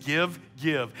 If it's to give,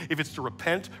 give. If it's to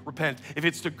repent, repent. If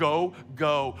it's to go,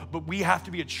 go. But we have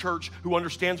to be a church who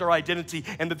understands our identity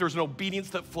and that there's an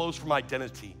obedience that flows from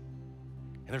identity.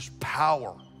 And there's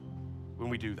power when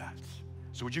we do that.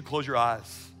 So would you close your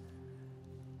eyes?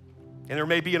 And there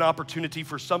may be an opportunity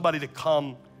for somebody to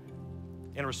come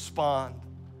and respond,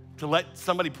 to let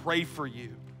somebody pray for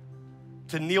you,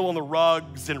 to kneel on the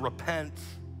rugs and repent.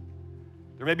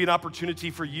 There may be an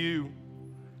opportunity for you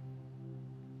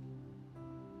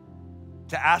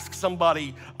to ask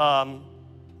somebody for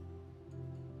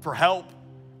help.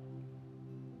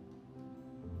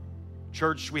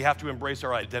 Church, we have to embrace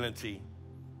our identity.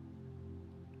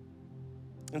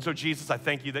 And so, Jesus, I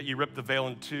thank you that you ripped the veil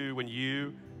in two when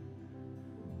you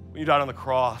died on the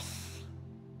cross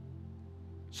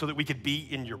so that we could be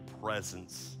in your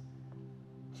presence.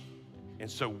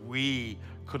 And so we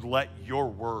could let your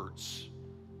words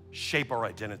shape our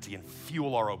identity and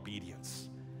fuel our obedience.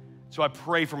 So I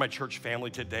pray for my church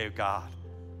family today, God.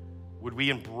 Would we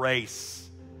embrace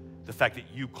the fact that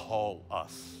you call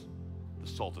us the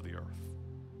salt of the earth?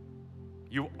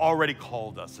 You already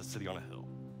called us a city on a hill.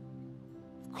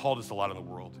 You've called us the light of the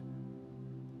world.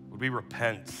 Would we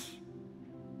repent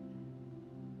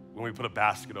when we put a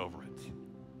basket over it?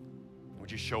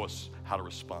 Would you show us how to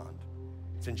respond?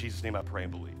 It's in Jesus' name I pray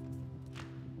and believe.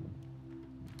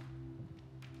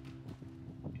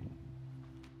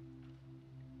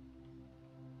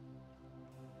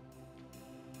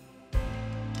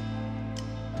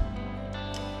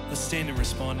 Let's stand and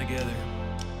respond together.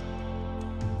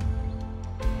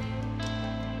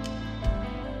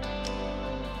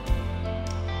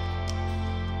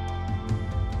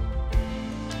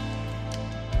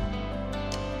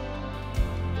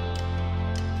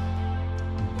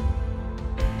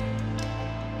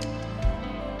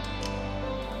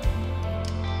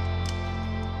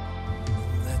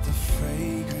 Let the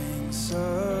fragrance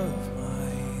of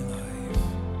my life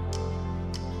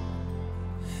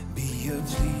be a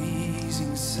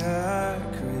pleasing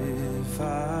sacrifice.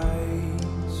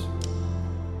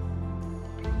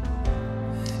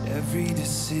 Every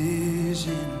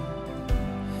decision,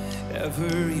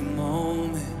 every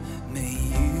moment, may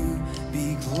you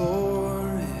be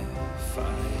glorified.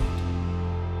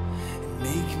 And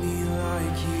make me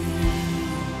like you.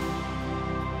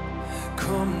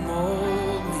 Come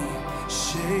mold me,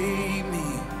 shape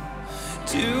me,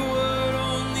 do what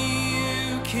only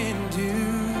you can do.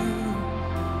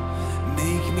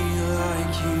 Make me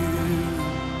like you.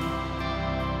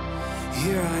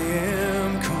 Here I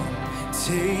am, come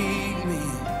take me.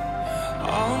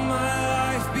 All my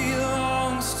life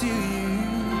belongs to you.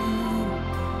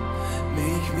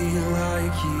 Make me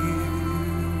like you.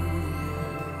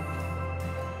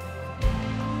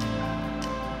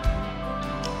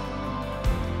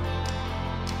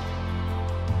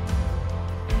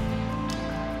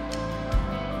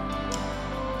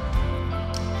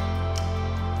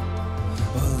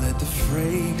 Oh, let the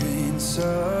fragrance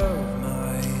of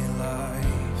my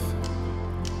life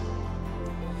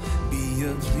be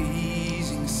a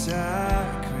pleasing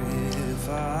sacrifice.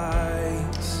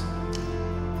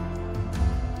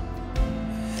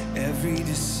 Every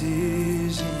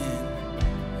decision,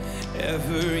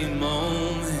 every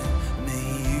moment.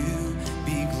 May you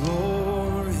be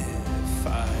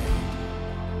glorified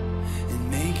and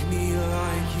make me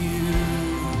like you.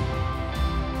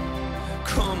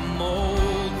 Come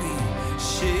mold me,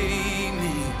 shape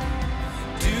me,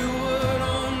 do what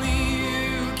only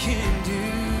you can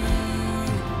do.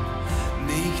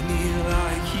 Make me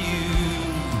like you.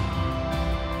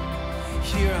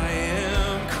 Here I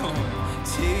am, come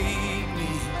take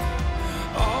me.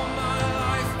 All my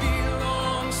life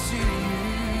belongs to you.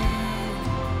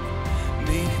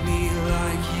 Make me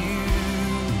like you.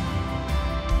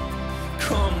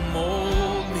 Come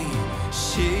mold me,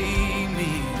 shape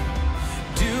me,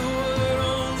 do what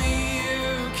only you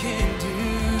can do.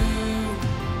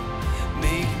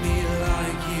 Make me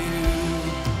like you.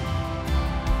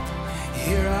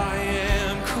 Here I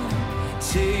am, come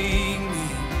take me.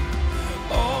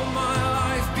 All my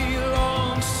life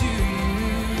belongs to you.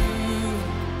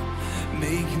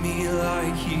 Make me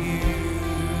like you.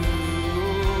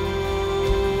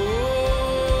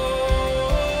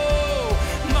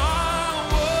 My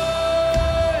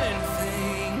one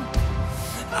thing,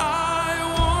 I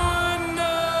want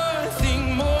nothing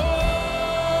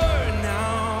more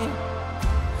now.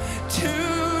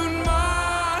 Tune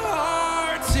my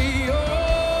heart to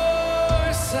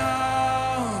your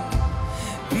sound.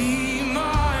 Be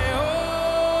my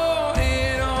all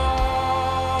in all.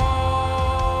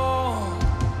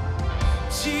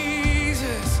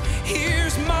 Jesus,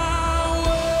 here's my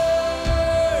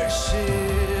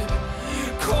worship.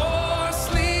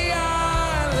 Costly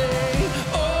I lay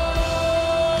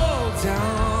all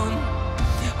down.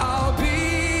 I'll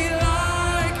be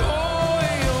like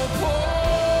oil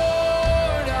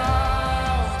poured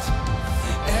out.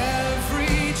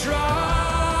 Every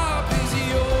drop is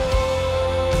yours.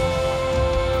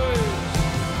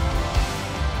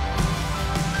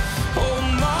 Oh,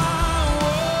 my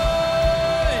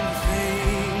one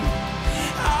thing,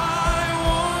 I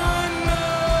want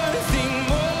nothing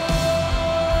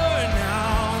more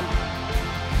now.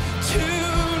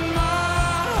 Tune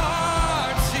my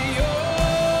heart to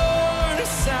your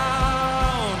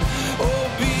sound. Oh,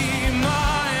 be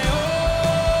my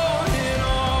all in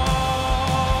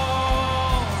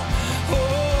all.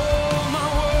 Oh, my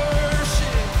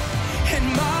worship and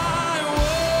my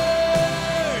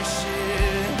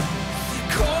worship.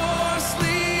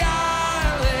 Costly I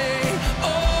lay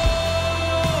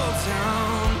all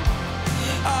down.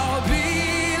 I'll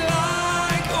be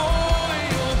like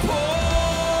oil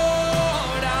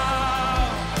poured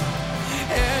out.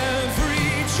 Every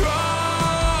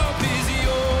drop is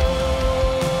yours.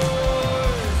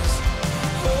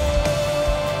 Oh,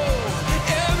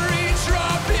 every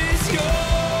drop is yours.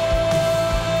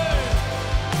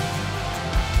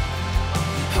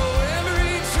 Oh,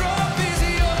 every drop is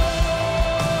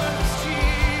yours,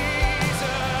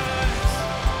 Jesus.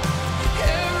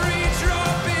 Every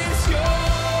drop is yours.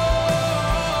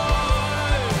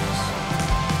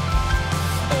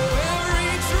 Oh,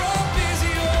 every drop is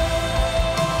yours.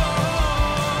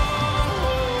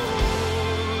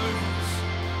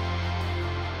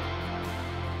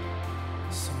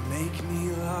 So make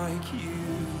me like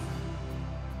you.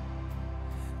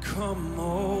 Come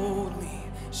mold me,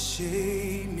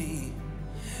 shape me,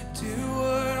 do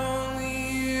what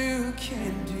only you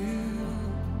can do.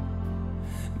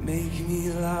 Make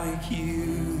me like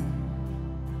you.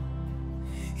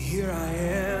 Here I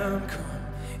am, come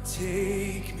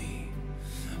take me.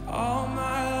 All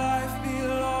my life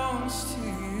belongs to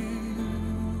you.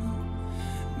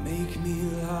 Make me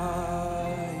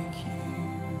like you.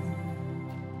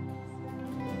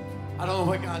 I don't know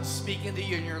what God's speaking to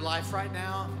you in your life right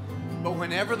now, but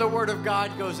whenever the word of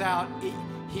God goes out,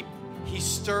 he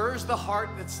stirs the heart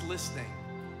that's listening.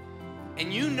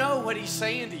 And you know what he's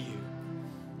saying to you.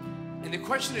 And the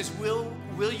question is, will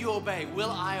you obey?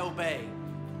 Will I obey?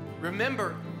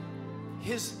 Remember,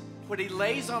 what he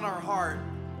lays on our heart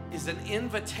is an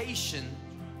invitation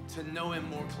to know him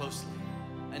more closely.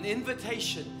 An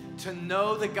invitation to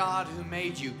know the God who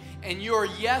made you. And your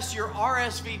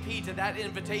RSVP to that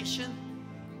invitation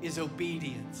is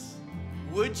obedience.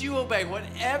 Would you obey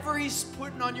whatever he's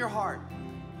putting on your heart?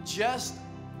 Just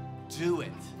do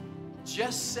it.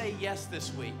 Just say yes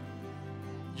this week.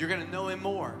 You're going to know him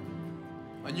more.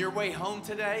 On your way home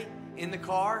today, in the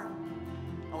car,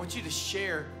 I want you to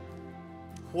share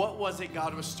what was it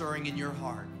God was stirring in your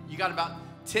heart. You got about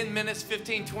 10 minutes,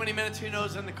 15, 20 minutes, who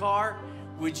knows, in the car.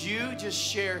 Would you just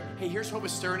share, hey, here's what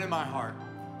was stirring in my heart.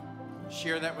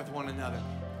 Share that with one another.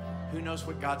 Who knows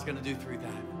what God's going to do through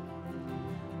that?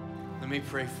 Let me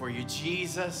pray for you.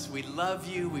 Jesus, we love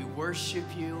you. We worship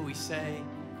you. We say,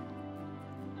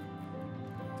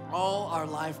 All our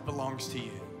life belongs to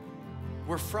you.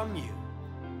 We're from you.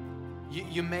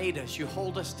 You made us. You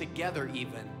hold us together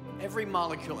even. Every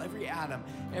molecule, every atom,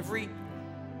 every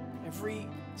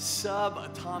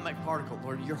subatomic particle,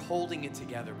 Lord, you're holding it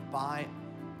together by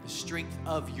the strength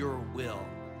of your will.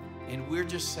 And we're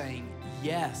just saying,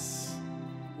 yes,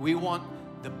 we want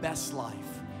the best life.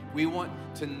 We want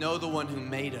to know the one who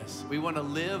made us. We want to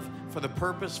live for the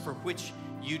purpose for which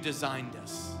you designed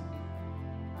us.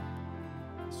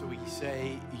 So we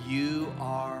say, you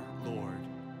are Lord.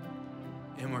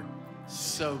 And we're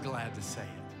so glad to say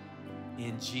it.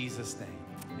 In Jesus'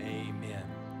 name, amen.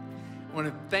 I want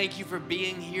to thank you for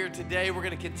being here today. We're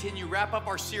going to continue, wrap up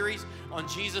our series on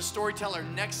Jesus Storyteller.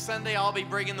 Next Sunday, I'll be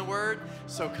bringing the word.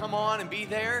 So come on and be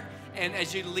there. And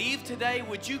as you leave today,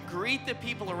 would you greet the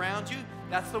people around you?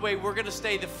 That's the way we're going to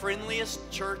stay the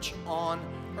friendliest church on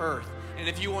earth. And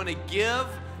if you want to give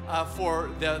for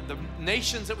the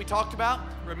nations that we talked about,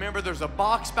 remember there's a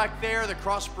box back there. The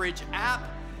CrossBridge app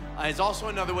is also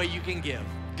another way you can give.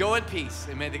 Go in peace,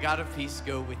 and may the God of peace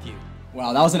go with you.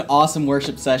 Wow, that was an awesome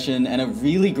worship session and a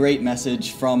really great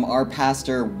message from our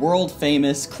pastor, world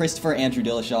famous Christopher Andrew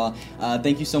Dillashaw.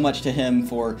 Thank you so much to him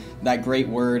for that great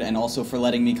word and also for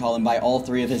letting me call him by all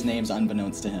three of his names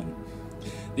unbeknownst to him.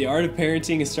 The Art of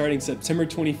Parenting is starting September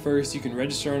 21st. You can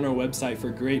register on our website for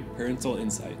great parental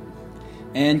insight.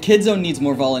 And Kids Zone needs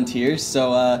more volunteers,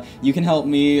 so you can help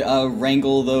me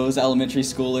wrangle those elementary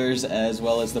schoolers as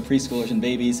well as the preschoolers and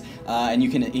babies. And you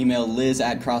can email Liz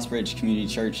at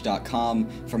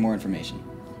crossbridgecommunitychurch.com for more information.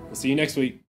 We'll see you next week.